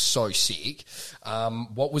like so sick.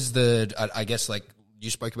 What was I guess, like you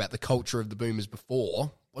spoke about the culture of the Boomers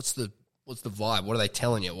before. What's the vibe? What are they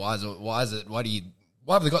telling you? Why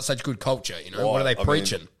have they got such good culture? You know, what are they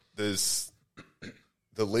preaching? There's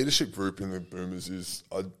the leadership group in the Boomers is,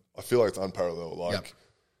 I feel like it's unparalleled. Like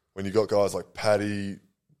when you got guys like Paddy,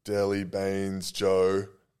 Delly, Baines, Joe,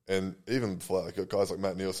 and even before that, like guys like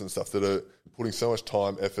Matt Nielsen and stuff that are putting so much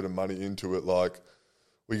time, effort, and money into it. Like,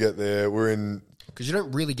 we get there, we're in... Because you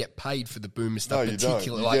don't really get paid for the Boomer stuff,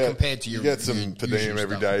 particularly, compared to your... You get some per diem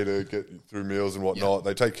every day to get through meals and whatnot. Yep.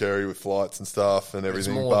 They take care of you with flights and stuff and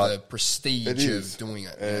everything. It's more the prestige of doing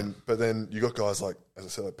it. But then you got guys like, as I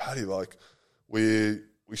said, like Paddy, like, we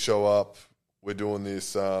show up, we're doing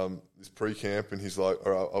this pre-camp, and he's like,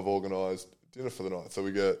 all right, I've organised dinner for the night. So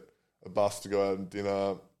we get a bus to go out and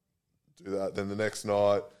dinner, do that. Then the next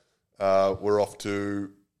night, we're off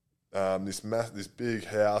to... this big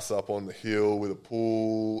house up on the hill with a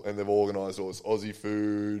pool, and they've organised all this Aussie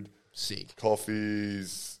food, sick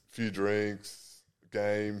coffees, few drinks,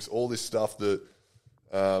 games, all this stuff that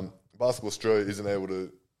Basketball Australia isn't able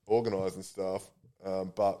to organise and stuff,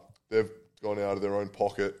 but they've gone out of their own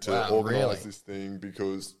pocket to organise this thing,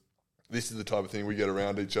 because this is the type of thing we get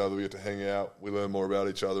around each other, we get to hang out, we learn more about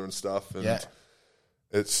each other and stuff, and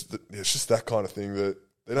it's just that kind of thing that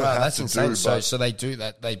they don't have to insane. do. So they do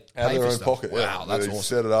that. They pay out of their own stuff. pocket. Wow, that's they awesome.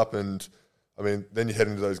 Set it up, and I mean, then you head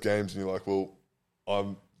into those games, and you're like, well,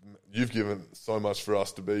 you've given so much for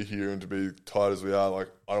us to be here and to be tight as we are. Like,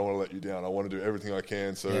 I don't want to let you down. I want to do everything I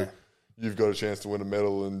can. So you've got a chance to win a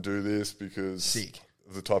medal and do this, because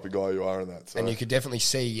the type of guy you are in that. So. And you could definitely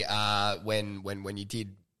see when you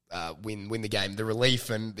did win the game, the relief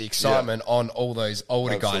and the excitement on all those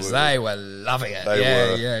older guys. They were loving it.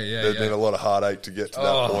 There'd been a lot of heartache to get to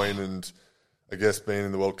that point, and I guess being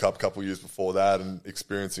in the World Cup a couple of years before that and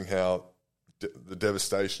experiencing how the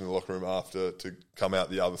devastation in the locker room after to come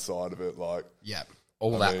out the other side of it, like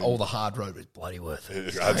all the hard road was bloody worth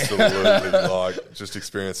it. Absolutely, like just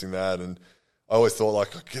experiencing that, and I always thought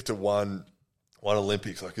like I could get to one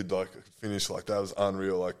Olympics, I could finish like that was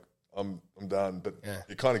unreal, like I'm done, but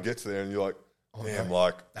you kind of get to there and you're like, damn,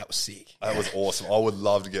 like that was sick, that was awesome. I would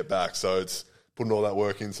love to get back, so it's putting all that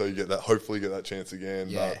work in, so you get that, hopefully get that chance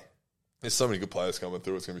again. But there's so many good players coming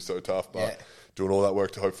through, it's going to be so tough, but doing all that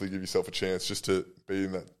work to hopefully give yourself a chance just to be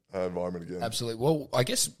in that environment again. Absolutely. Well, I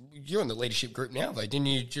guess you're in the leadership group now, though. Didn't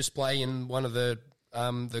you just play in one of the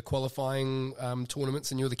qualifying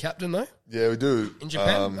tournaments and you were the captain, though? Yeah, we do. In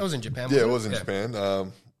Japan? That was in Japan, wasn't it? Was in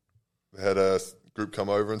Japan. We had a group come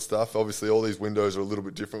over and stuff. Obviously, all these windows are a little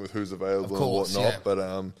bit different with who's available and whatnot. But,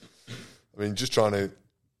 I mean, just trying to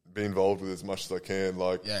be involved with as much as I can.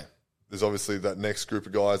 Like, there's obviously that next group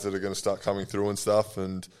of guys that are going to start coming through and stuff,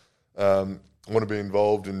 and I want to be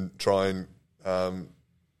involved and try and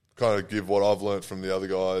kind of give what I've learnt from the other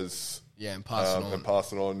guys, and pass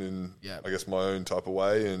it on in I guess my own type of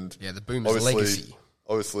way. And the Boomers legacy.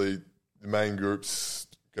 Obviously, the main group's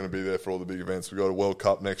going to be there for all the big events. We got a World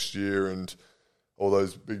Cup next year, and all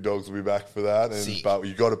those big dogs will be back for that. And but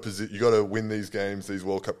you got to win these games, these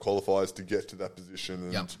World Cup qualifiers, to get to that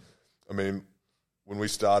position. And I mean, when we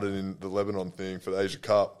started in the Lebanon thing for the Asia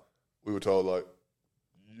Cup, we were told like,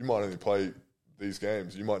 you might only play these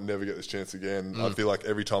games. You might never get this chance again. I feel like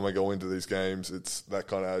every time I go into these games, it's that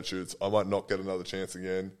kind of attitude. I might not get another chance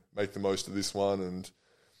again. Make the most of this one, and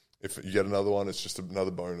if you get another one, it's just another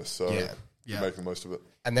bonus. So make the most of it.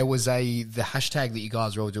 And there was the hashtag that you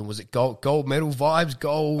guys were all doing. Was it gold medal vibes,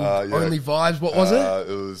 gold only vibes? What was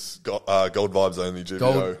it? It was gold vibes only.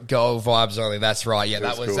 GVO. Gold vibes only. That's right. Yeah,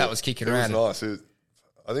 that was kicking around. It was nice.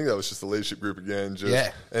 I think that was just the leadership group again.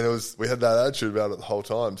 And we had that attitude about it the whole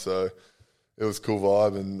time. So it was a cool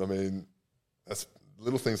vibe, and I mean, that's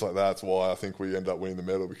little things like that's why I think we end up winning the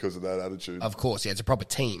medal, because of that attitude. Of course, it's a proper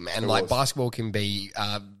team, and basketball can be,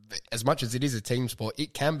 as much as it is a team sport,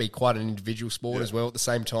 it can be quite an individual sport as well at the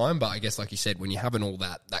same time. But I guess, like you said, when you're having all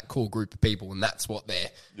that cool group of people, and that's what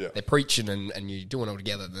they're preaching, and you're doing it all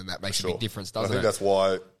together, then that makes a big difference, doesn't it? I think that's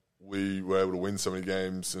why we were able to win so many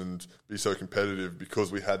games and be so competitive,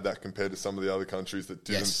 because we had that compared to some of the other countries that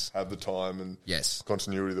didn't have the time and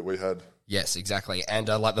continuity that we had. Yes, exactly. And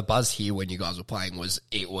like the buzz here when you guys were playing was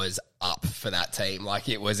up for that team. Like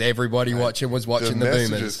it was everybody watching the Boomers. The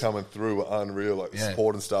messages coming through were unreal, like the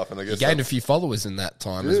support and stuff. And I guess you gained a few followers in that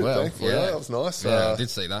time as well. Thankfully, that was nice. Yeah, I did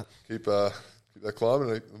see that. Keep that climbing.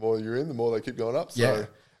 The more you're in, the more they keep going up. So. Yeah.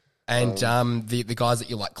 And the guys that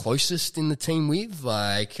you're like closest in the team with,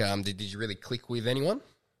 like, did you really click with anyone?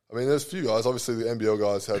 I mean, there's a few guys. Obviously, the NBL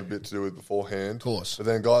guys had a bit to do with beforehand. Of course. But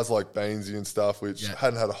then guys like Bainesy and stuff, which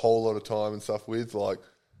hadn't had a whole lot of time and stuff with, like,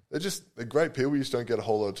 they're great people. You just don't get a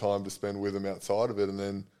whole lot of time to spend with them outside of it. And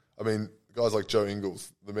then, I mean, guys like Joe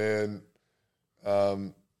Ingles, the man,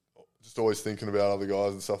 just always thinking about other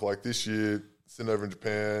guys and stuff. Like this year, sitting over in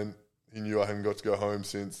Japan, he knew I hadn't got to go home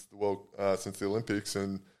since the Olympics,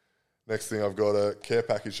 and next thing I've got a care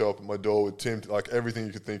package show up at my door with Tim, like everything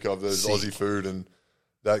you could think of. There's Aussie food, and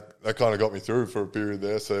that kind of got me through for a period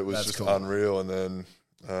there. So it was unreal. And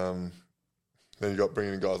then you got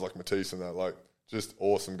bringing in guys like Matisse and that, like just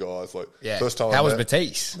awesome guys. Like first time how was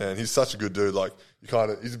Matisse? Man, he's such a good dude. Like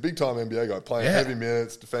he's a big time NBA guy, playing heavy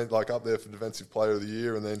minutes, up there for defensive player of the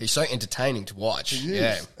year. And then he's so entertaining to watch. He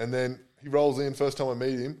is. And then he rolls in. First time I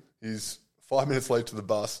meet him, he's 5 minutes late to the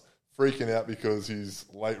bus, freaking out because he's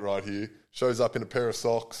late right here. Shows up in a pair of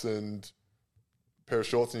socks and a pair of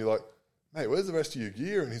shorts, and you're like, mate, where's the rest of your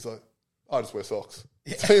gear? And he's like, I just wear socks.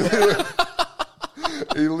 Yeah. So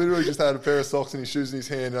he literally just had a pair of socks and his shoes in his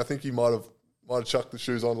hand, and I think he might have chucked the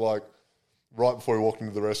shoes on like right before he walked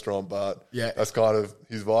into the restaurant, but that's kind of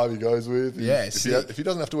his vibe he goes with. If he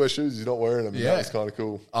doesn't have to wear shoes, he's not wearing them. Yeah. That's kind of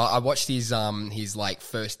cool. I watched his like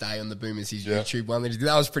first day on the Boomers, his YouTube one.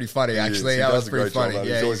 That was pretty funny, actually. That was pretty funny.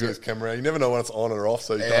 He's always got his camera. You never know when it's on or off,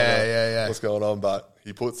 so you don't know what's going on, but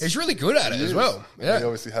he's really good at it as well. Yeah. And he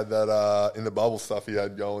obviously had that in the bubble stuff he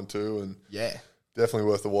had going too, and definitely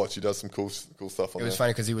worth the watch. He does some cool stuff on there. It was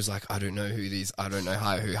funny because he was like, I don't know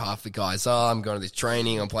who half the guys are. I'm going to this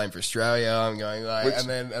training. I'm playing for Australia. I'm going like, and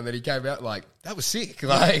then he came out like, that was sick.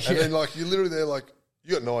 Like, and then like you're literally there like,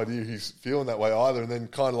 you got no idea he's feeling that way either. And then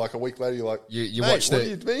kind of like a week later, you're like, you hey, watch what do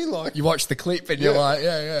you mean? Like, you watch the clip and you're like,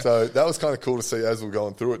 yeah. So that was kind of cool to see as we're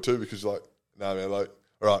going through it too, because you're like, nah, man, like,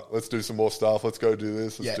 all right, let's do some more stuff. Let's go do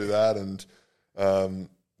this. Let's do that. And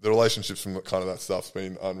the relationships from kind of that stuff's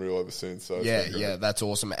been unreal ever since. So yeah, that's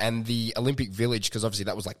awesome. And the Olympic Village, because obviously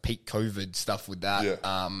that was like peak COVID stuff with that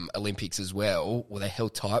Olympics as well. Were they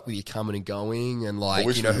held tight with you coming and going, and like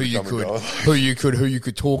who you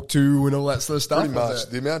could talk to and all that sort of stuff? Pretty much.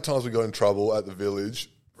 The amount of times we got in trouble at the Village,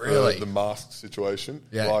 really, the mask situation.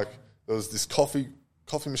 Yeah. Like there was this coffee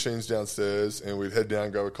machines downstairs, and we'd head down,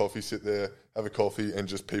 grab a coffee, sit there, have a coffee, and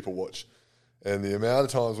just people watch. And the amount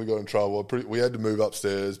of times we got in trouble, we had to move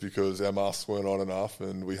upstairs because our masks weren't on enough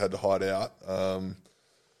and we had to hide out. And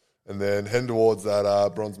then heading towards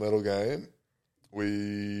that bronze medal game,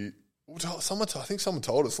 I think someone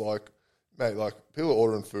told us, like, mate, like, people are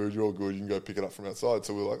ordering food, you're all good, you can go pick it up from outside.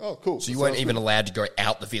 So we were like, oh, cool. So you weren't even allowed to go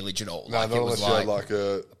out the village at all? No, not unless you had like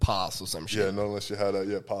a pass or some shit. Yeah, not unless you had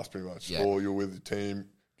a pass pretty much. Yeah. Or you're with your team,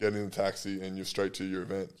 getting in the taxi and you're straight to your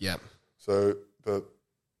event. Yeah. So, but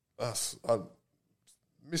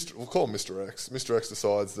we'll call him Mr. X. Mr. X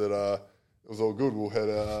decides that it was all good.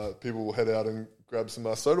 People will head out and grab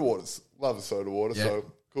some soda waters. Love the soda water. Yeah.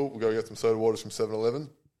 So cool. We'll go get some soda waters from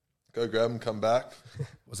 7-Eleven. Go grab them, come back.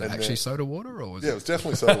 Was it actually soda water, or was it was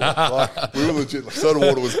definitely soda water. Like, we were legit. Like, soda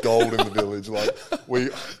water was gold in the Village. Like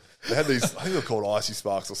they had these. I think they were called Icy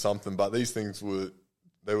Sparks or something. But these things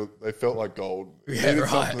they felt like gold. Yeah, right.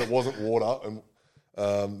 Something that wasn't water,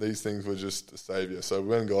 and these things were just a savior. So we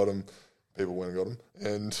went and got them. People went and got them,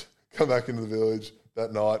 and come back into the Village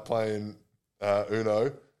that night playing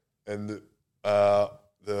Uno, and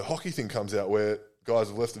the hockey thing comes out where guys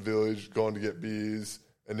have left the Village, gone to get beers,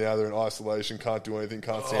 and now they're in isolation, can't do anything,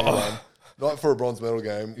 can't see anyone. Night for a bronze medal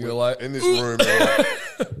game. You're like, in this room, like,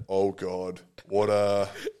 oh God,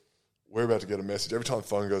 we're about to get a message. Every time the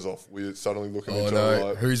phone goes off, we're suddenly looking at each other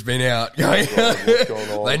like, who's been out? God, what's going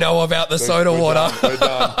on? They know about the soda water.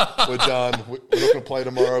 We're done. We're not going to play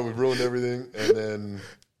tomorrow. We've ruined everything. And then,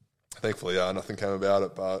 thankfully, nothing came about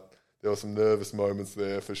it. But there were some nervous moments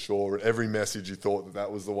there for sure. And every message you thought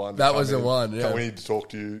that was the one. That was the one, yeah. We need to talk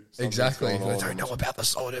to you. Exactly. They don't know about the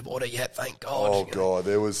soda water yet, thank God. Oh, God.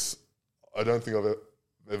 I don't think I've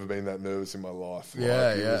ever been that nervous in my life. He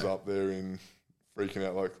was up there in freaking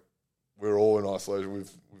out like, we're all in isolation.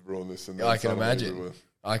 We've ruined this. And I can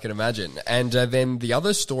imagine. And then the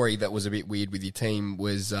other story that was a bit weird with your team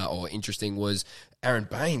was, or interesting, was Aaron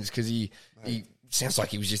Baines, because he sounds like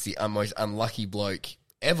he was just the most unlucky bloke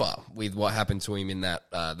ever with what happened to him in that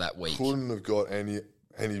week. Couldn't have got any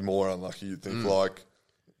more unlucky. You'd think like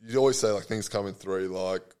you'd always say like things come in three,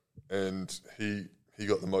 like, and he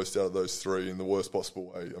got the most out of those three in the worst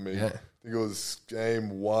possible way. I mean, I think it was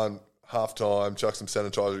game one. Half-time, chucks some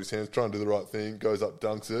sanitizer in his hands, trying to do the right thing, goes up,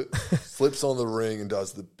 dunks it, slips on the ring and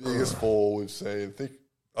does the biggest fall we've seen.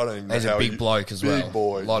 I don't even know He's how a big bloke as well. Big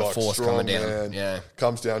boy. A lot of force coming down. Man,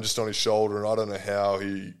 comes down just on his shoulder, and I don't know how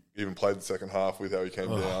he even played the second half with how he came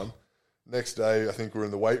down. Next day, I think we're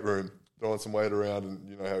in the weight room, throwing some weight around, and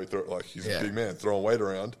you know how he throw it, like he's a big man, throwing weight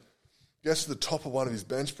around. Gets to the top of one of his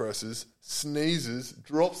bench presses, sneezes,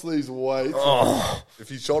 drops these weights. If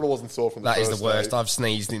his shoulder wasn't sore from the first That is the worst. day, I've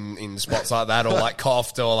sneezed in spots like that, or like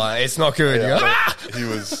coughed, or like, it's not good. He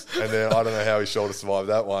was, and then I don't know how his shoulder survived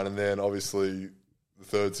that one. And then obviously the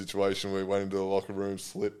third situation, we went into the locker room,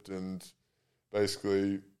 slipped, and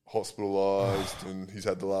basically hospitalised, and he's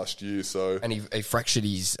had the last year. So, and he fractured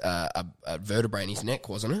his a vertebrae in his neck,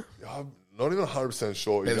 wasn't it? I'm not even 100%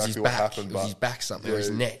 sure exactly what happened. It was his back something, or his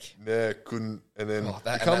neck. Yeah, couldn't. And then we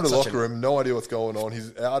come to the locker room, no idea what's going on.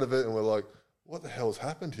 He's out of it, and we're like, what the hell's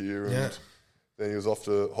happened here? And then he was off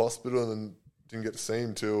to hospital, and then didn't get to see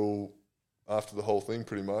him till after the whole thing,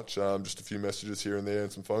 pretty much. Just a few messages here and there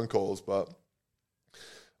and some phone calls, but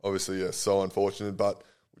obviously, so unfortunate. But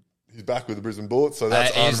he's back with the Brisbane Bullets, so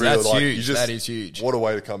that's unreal. That's huge. That is huge. What a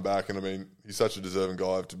way to come back. And I mean, he's such a deserving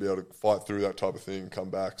guy to be able to fight through that type of thing and come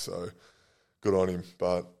back. So good on him.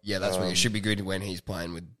 But yeah, that's what it should be good when he's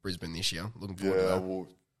playing with Brisbane this year. Looking forward to that. Yeah, will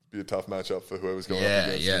be a tough matchup for whoever's going up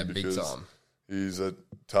against him. Yeah, big time. He's a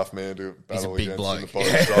tough man to battle against. He's a big bloke.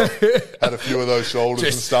 bloke. Had a few of those shoulders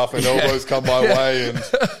and stuff, and elbows come my way, and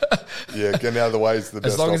getting out of the way is the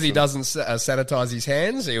best. As long option. as he doesn't sanitize his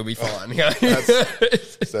hands, he'll be fine.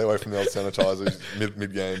 Stay away from the old sanitizer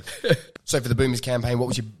mid game. So for the Boomers campaign, what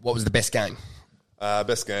was the best game?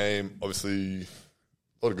 Best game, obviously.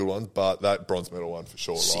 A lot of good ones, but that bronze medal one for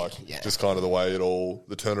sure. Just kind of the way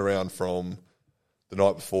the turnaround from the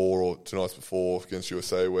night before or 2 nights before against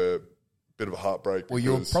USA, where bit of a heartbreak. Well,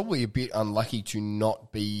 you're probably a bit unlucky to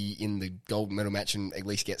not be in the gold medal match and at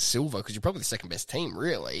least get silver because you're probably the second best team,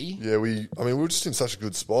 really. Yeah, we were just in such a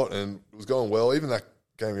good spot and it was going well. Even that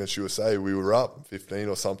game against USA, we were up 15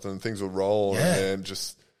 or something, and things were rolling, and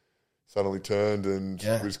just suddenly turned, and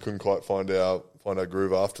we just couldn't quite find our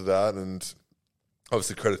groove after that. And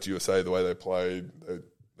obviously, credit to USA the way they played.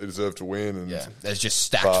 They deserved to win. And there's just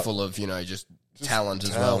stacked full of just talent as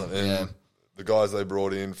well. And the guys they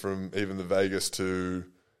brought in from even the Vegas to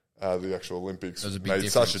the actual Olympics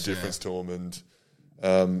made such a difference to them.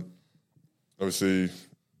 And obviously,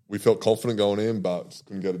 we felt confident going in, but just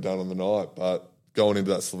couldn't get it done on the night. But going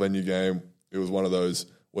into that Slovenia game, it was one of those,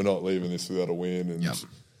 we're not leaving this without a win. And the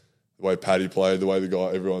way Paddy played, the way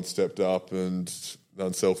everyone stepped up, and the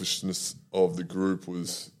unselfishness of the group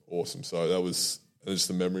was awesome. So that was just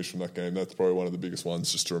the memories from that game. That's probably one of the biggest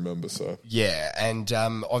ones just to remember. So and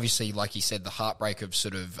obviously, like you said, the heartbreak of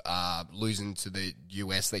sort of losing to the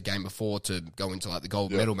US that game before to go into like the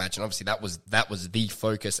gold medal match, and obviously that was the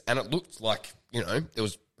focus, and it looked like there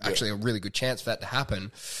was actually a really good chance for that to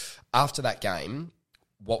happen. After that game,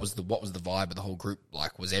 what was the vibe of the whole group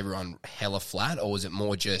like? Was everyone hella flat, or was it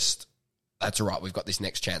more just, that's all right, we've got this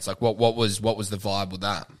next chance? Like, what was the vibe with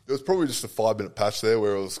that? It was probably just a 5-minute patch there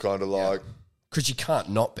where it was kind of like, because you can't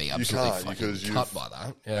not be absolutely fucking cut by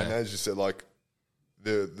that. Yeah. And as you said, like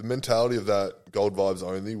the mentality of that Gold Vibes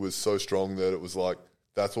Only was so strong that it was like,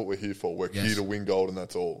 that's what we're here for. We're here to win gold, and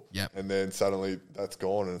that's all. Yeah. And then suddenly that's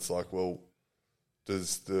gone, and it's like, well,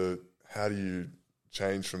 how do you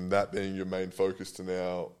change from that being your main focus to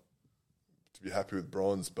now to be happy with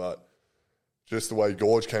bronze? But just the way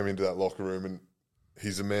Gorge came into that locker room, and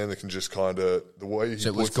he's a man that can just kind of, the way he puts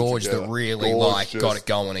it was Gorge together, that really got it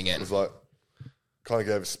going again. It was like, kind of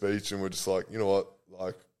gave a speech, and we're just like, you know what,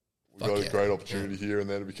 like, we've got a great opportunity here, and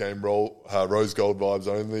then it became Rose Gold Vibes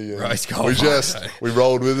Only, and Rose Gold we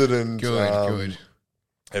rolled with it, and good.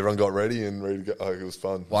 Everyone got ready and ready to go. Like, it was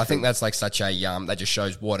fun. Well, I think that's like such a that just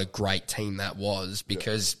shows what a great team that was,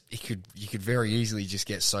 because you could very easily just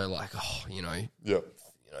get so like,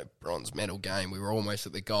 bronze medal game, we were almost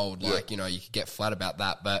at the gold, you could get flat about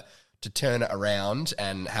that, but to turn it around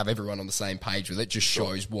and have everyone on the same page with it just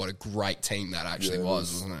shows what a great team that actually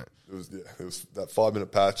wasn't it? It was that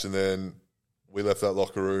 5-minute patch, and then we left that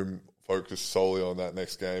locker room focused solely on that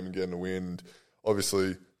next game and getting a win. And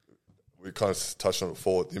obviously, we kind of touched on it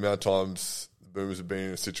before, the amount of times the Boomers have been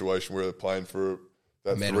in a situation where they're playing for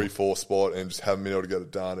that 3-4 spot and just haven't been able to get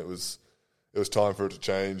it done. It was time for it to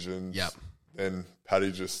change, and then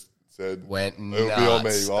Paddy just said, it'll be on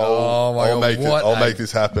me. I'll make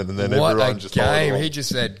this happen. And then everyone just game. He just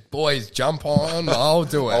said, boys, jump on. I'll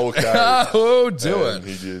do it. Okay. I'll do it.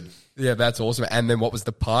 He did. Yeah, that's awesome. And then what was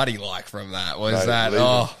the party like from that?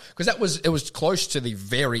 Because it was close to the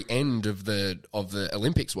very end of the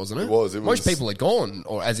Olympics, wasn't it? It was. Most people had gone,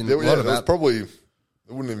 or as in there was probably, there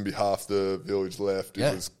wouldn't even be half the village left.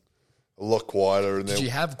 It was a lot quieter. And did you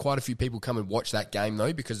have quite a few people come and watch that game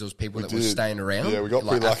though? Because there was people that were staying around. Yeah, we got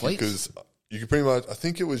pretty lucky because you could pretty much, I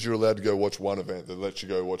think it was, you're allowed to go watch one event. They let you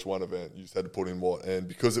go watch one event. You just had to put in what. And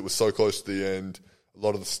because it was so close to the end, a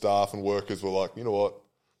lot of the staff and workers were like, you know what,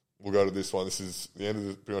 we'll go to this one. This is the end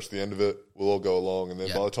of pretty much the end of it. We'll all go along. And then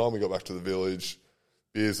by the time we got back to the village,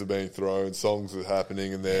 beers were being thrown, songs were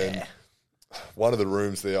happening. And then one of the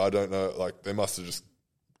rooms there, I don't know, like they must have just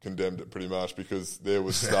condemned it pretty much, because there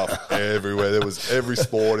was stuff everywhere. There was every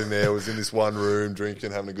sport in there. Was in this one room,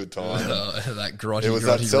 drinking, having a good time. That grotty, it was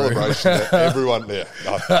that celebration that everyone there.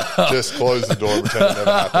 Just closed the door and pretend it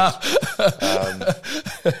never happened.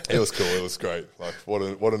 It was cool. It was great. Like what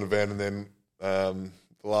an event. And then the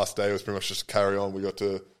last day was pretty much just carry on. We got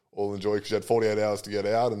to all enjoy, because you had 48 hours to get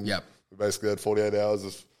out, and we basically had 48 hours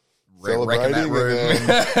of celebrating, and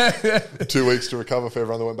then 2 weeks to recover for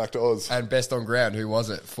everyone that went back to Oz. And best on ground, who was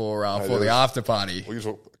it for the after party? We just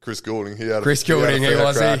Chris Goulding. He was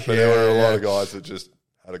he? But there were a lot of guys that just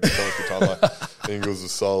had a good time. Like Ingles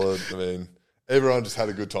was solid. I mean, everyone just had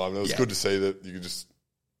a good time. And it was good to see that you could just,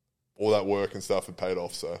 all that work and stuff had paid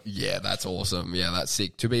off. So yeah, that's awesome. Yeah, that's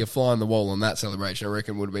sick. To be a fly on the wall on that celebration, I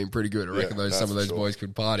reckon would have been pretty good. I reckon some of those boys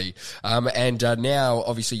could party. And now,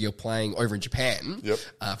 obviously, you're playing over in Japan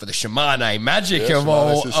for the Shimane Magic of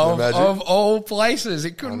all places.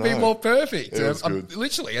 It couldn't be more perfect. It was good.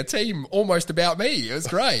 Literally a team almost about me. It was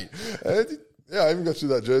great. I even got to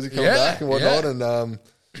that jersey coming back and whatnot, and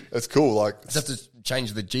it's cool. Like, just have to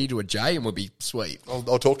change the G to a J and we'll be sweet.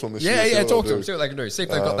 I'll talk to them this year. Yeah, talk to them. See what they can do. See if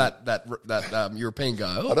they've got that European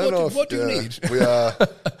guy. I don't know what do you need? We are.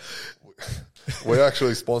 We're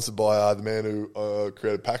actually sponsored by the man who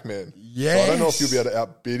created Pac-Man. Yes. So I don't know if you'll be able to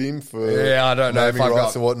outbid him for I don't know if naming I've rights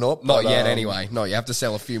got and whatnot. Not but, yet, anyway. No, you have to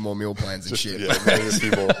sell a few more meal plans and shit. Yeah, maybe a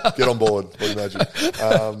few more. Get on board. What do you imagine?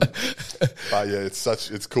 But yeah, it's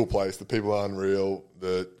a cool place. The people are unreal.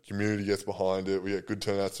 The community gets behind it. We get good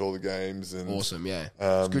turnouts to all the games. And Awesome, yeah.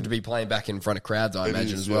 It's good to be playing back in front of crowds, I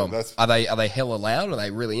imagine, is, as well. yeah, Are they hella loud? Are they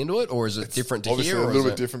really into it? Or is it different to obviously here? a Or little is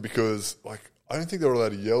bit it different because, like, I don't think they were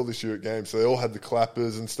allowed to yell this year at games. So they all had the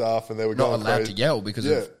clappers and stuff, and they were not going allowed crazy. to yell because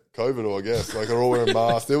Yeah, of... COVID, or I guess. Like, they're all wearing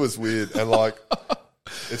masks. It was weird. And, like,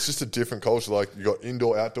 it's just a different culture. Like, you got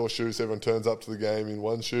indoor, outdoor shoes. Everyone turns up to the game in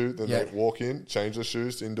one shoe. Then they walk in, change their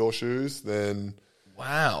shoes to indoor shoes. Then...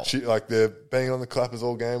 Wow. Like, they're banging on the clappers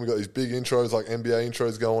all game. We got these big intros, like NBA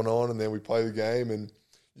intros going on, and then we play the game. And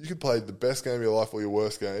you could play the best game of your life or your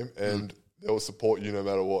worst game, and they'll support you no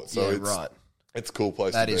matter what. So it's a cool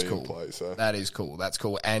place to be and play. So. That is cool. That's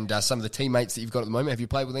cool. And some of the teammates that you've got at the moment, have you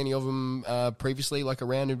played with any of them previously, like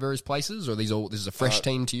around in various places, or this is a fresh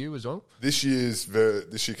team to you as well? This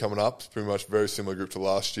year coming up is pretty much a very similar group to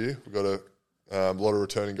last year. We've got a lot of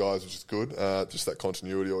returning guys, which is good. Just that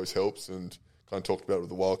continuity always helps, and kind of talked about it with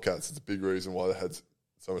the Wildcats. It's a big reason why they had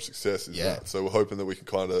so much success. That. So we're hoping that we can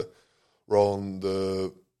kind of roll on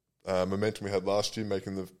the momentum we had last year,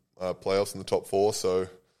 making the playoffs in the top four. So.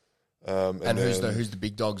 And who's the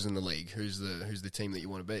big dogs in the league? Who's the team that you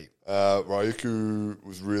want to beat? Ryuku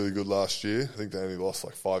was really good last year. I think they only lost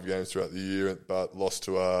like 5 games throughout the year, but lost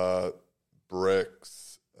to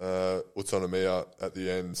Brex, Utsunomiya at the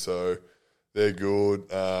end. So they're good.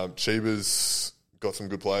 Chiba's got some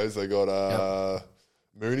good players. They got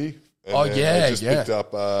Mooney. And they just picked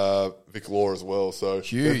up Vic Law as well. So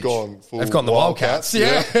huge. They've gone full the Wildcats.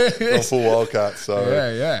 Yeah. Gone full Wildcats. So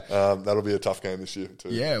that'll be a tough game this year too.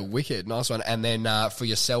 Yeah, wicked. Nice one. And then for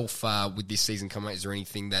yourself, with this season coming up, is there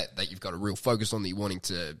anything that you've got a real focus on that you're wanting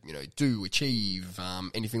to achieve,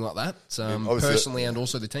 anything like that, personally and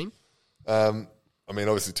also the team?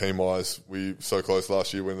 Obviously team-wise, we were so close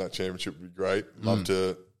last year. Winning that championship would be great. Love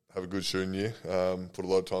to have a good shooting year. Put a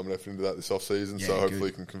lot of time and effort into that this off-season, so hopefully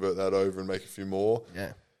we can convert that over and make a few more.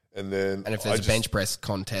 Yeah. And if there's a bench press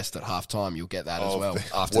contest at half-time, you'll get that as well.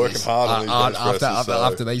 After working hard on these bench presses.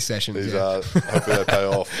 After these sessions, hopefully they pay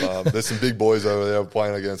off. There's some big boys over there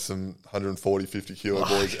playing against some 140, 50 kilo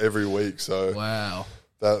boys every week. So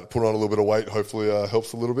that put on a little bit of weight hopefully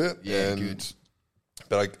helps a little bit. Yeah, good.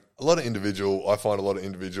 But I find a lot of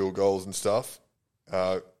individual goals and stuff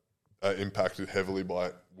are impacted heavily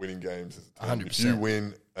by winning games. 100%. If you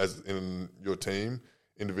win as in your team,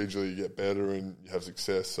 individually you get better and you have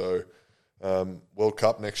success. So World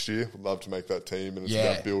Cup next year, would love to make that team, and it's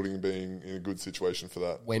about building and being in a good situation for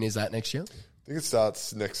that. When is that next year? I think it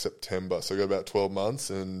starts next September, so go about 12 months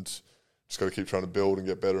and just got to keep trying to build and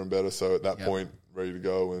get better and better. So at that point, ready to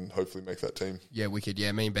go and hopefully make that team. Yeah, wicked.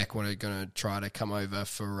 Yeah, me and Beck are going to try to come over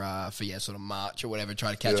for sort of March or whatever,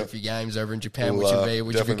 try to catch a few games over in Japan, which would be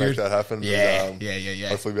good. Definitely make that happen. Yeah, and, yeah.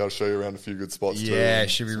 Hopefully be able to show you around a few good spots too. Yeah,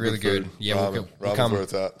 should be really good. Yeah, we'll come. Where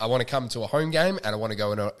it's at. I want to come to a home game and I want to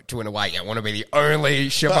go to an away game. I want to be the only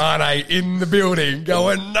Shimane in the building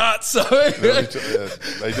going nuts.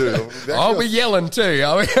 They do. I'll be yelling too.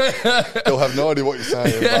 They'll have no idea what you're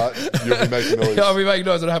saying, but you'll be making noise. I'll be making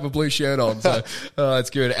noise and I have a blue shirt on, so that's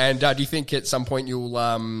good. And do you think at some point you'll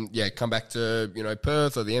come back to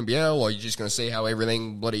Perth or the NBL, or you're just going to see how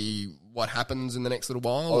everything what happens in the next little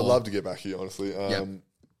while? I'd love to get back here, honestly.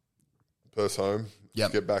 Perth's home.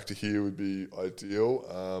 Yep. Get back to here would be ideal.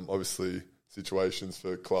 Obviously, situations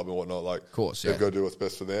for club and whatnot, of course, they've got to do what's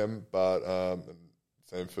best for them. But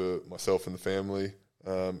same for myself and the family.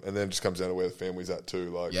 And then it just comes down to where the family's at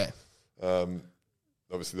too.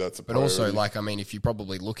 Obviously, that's a priority. But also, if you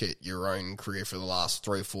probably look at your own career for the last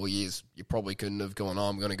 3 or 4 years, you probably couldn't have gone,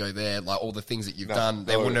 I'm going to go there. Like, all the things that you've done,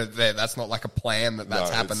 they wouldn't have, that's not like a plan that's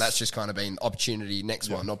happened. That's just kind of been opportunity next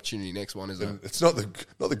one, isn't it? It's not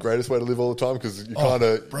the greatest way to live all the time, because you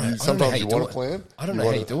sometimes you want to plan. I don't know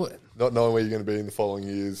how you do it. Not knowing where you're going to be in the following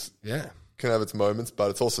years can have its moments, but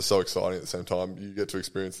it's also so exciting at the same time. You get to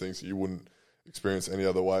experience things that you wouldn't experience any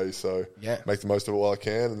other way. So make the most of it while I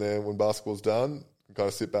can, and then when basketball's done, kind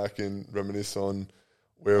of sit back and reminisce on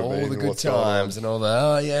where I've been, all the good what's times and all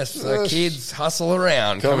the kids hustle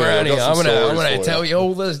around. Come around here. I'm gonna tell you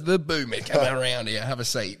all the boomer. Come around here. Have a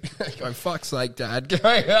seat. Go, fuck's sake, Dad.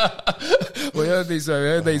 We heard these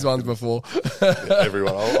ones before.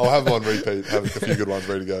 Everyone, I'll have one repeat. Have a few good ones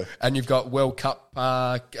ready to go. And you've got World Cup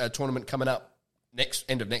tournament coming up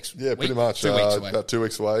end of next. Yeah, week. pretty much. 2 weeks away. About 2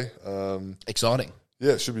 weeks away. Exciting.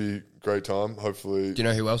 Yeah, it should be a great time. Hopefully. Do you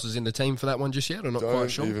know who else is in the team for that one just yet, or not quite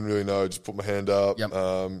sure? Don't even really know. Just put my hand up. Yep.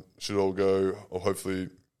 Should all go, or hopefully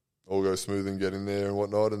all go smooth and get in there and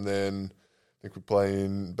whatnot. And then I think we play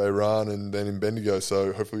in Beiran and then in Bendigo.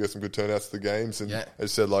 So hopefully we get some good turnouts to the games. And as I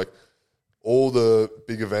said, like, all the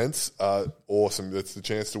big events are awesome. It's the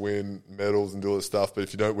chance to win medals and do all this stuff. But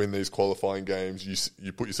if you don't win these qualifying games,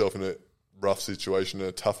 you put yourself in a rough situation,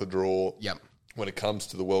 a tougher draw. Yep. When it comes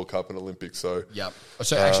to the World Cup and Olympics. So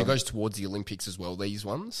so it actually goes towards the Olympics as well, these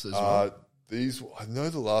ones as well? I know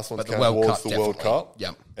the last ones came towards the World Cup.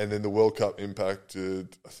 Yep. And then the World Cup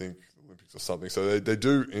impacted, I think, the Olympics or something. So they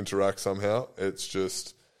do interact somehow. It's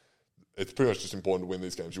pretty much just important to win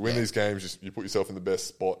these games. You win these games, you put yourself in the best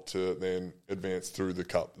spot to then advance through the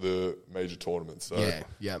cup, the major tournaments. So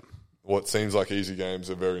what seems like easy games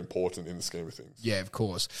are very important in the scheme of things. Yeah, of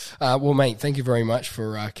course. Well, mate, thank you very much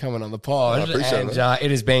for coming on the pod. I appreciate it. It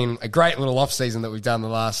has been a great little off-season that we've done the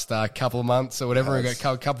last couple of months or whatever. We've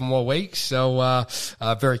got a couple more weeks. So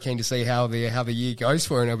very keen to see how the year goes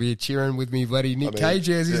for it. And I'll be cheering with me bloody Nick Cage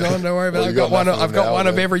jerseys on. Don't worry about it. I've got one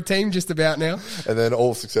of every team just about now. And then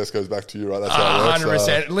all success goes back to you, right? That's how it works.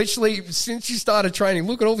 100%. Literally, since you started training,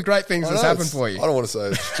 look at all the great things that's happened for you. I don't want to say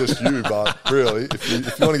it's just you, but really, if you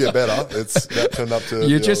want to get better, it's that turned up to...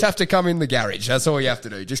 You just have to come in the garage. That's all you have to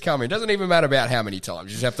do. Just come in. It doesn't even matter about how many times.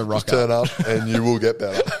 You just have to rock turn up and you will get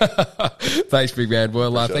better. Thanks, big man.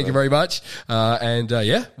 Well, thank you very much.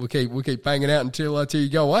 We'll keep banging out until you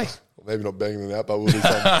go away. Well, maybe not banging it out, but we'll do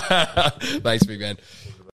something. Thanks, big man.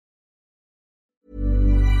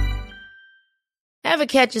 Ever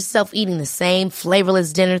catch yourself eating the same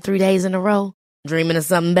flavorless dinner 3 days in a row? Dreaming of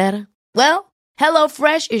something better? Well,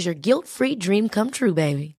 HelloFresh is your guilt-free dream come true,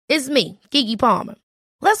 baby. It's me, Keke Palmer.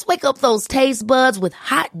 Let's wake up those taste buds with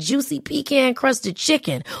hot, juicy pecan-crusted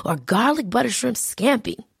chicken or garlic butter shrimp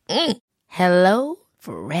scampi. Hello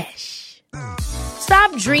Fresh.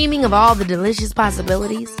 Stop dreaming of all the delicious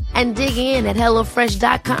possibilities and dig in at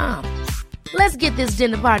HelloFresh.com. Let's get this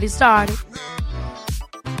dinner party started.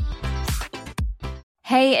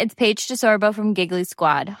 Hey, it's Paige DeSorbo from Giggly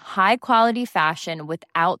Squad. High quality fashion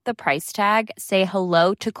without the price tag. Say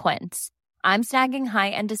hello to Quince. I'm snagging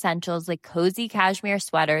high-end essentials like cozy cashmere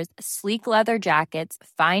sweaters, sleek leather jackets,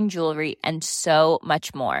 fine jewelry, and so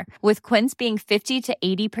much more. With Quince being 50 to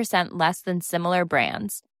 80% less than similar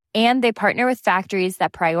brands. And they partner with factories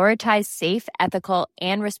that prioritize safe, ethical,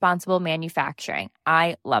 and responsible manufacturing.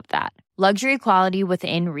 I love that. Luxury quality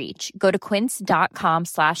within reach. Go to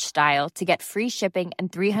quince.com/style to get free shipping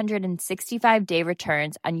and 365-day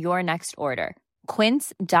returns on your next order.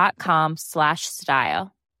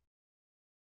 Quince.com/style.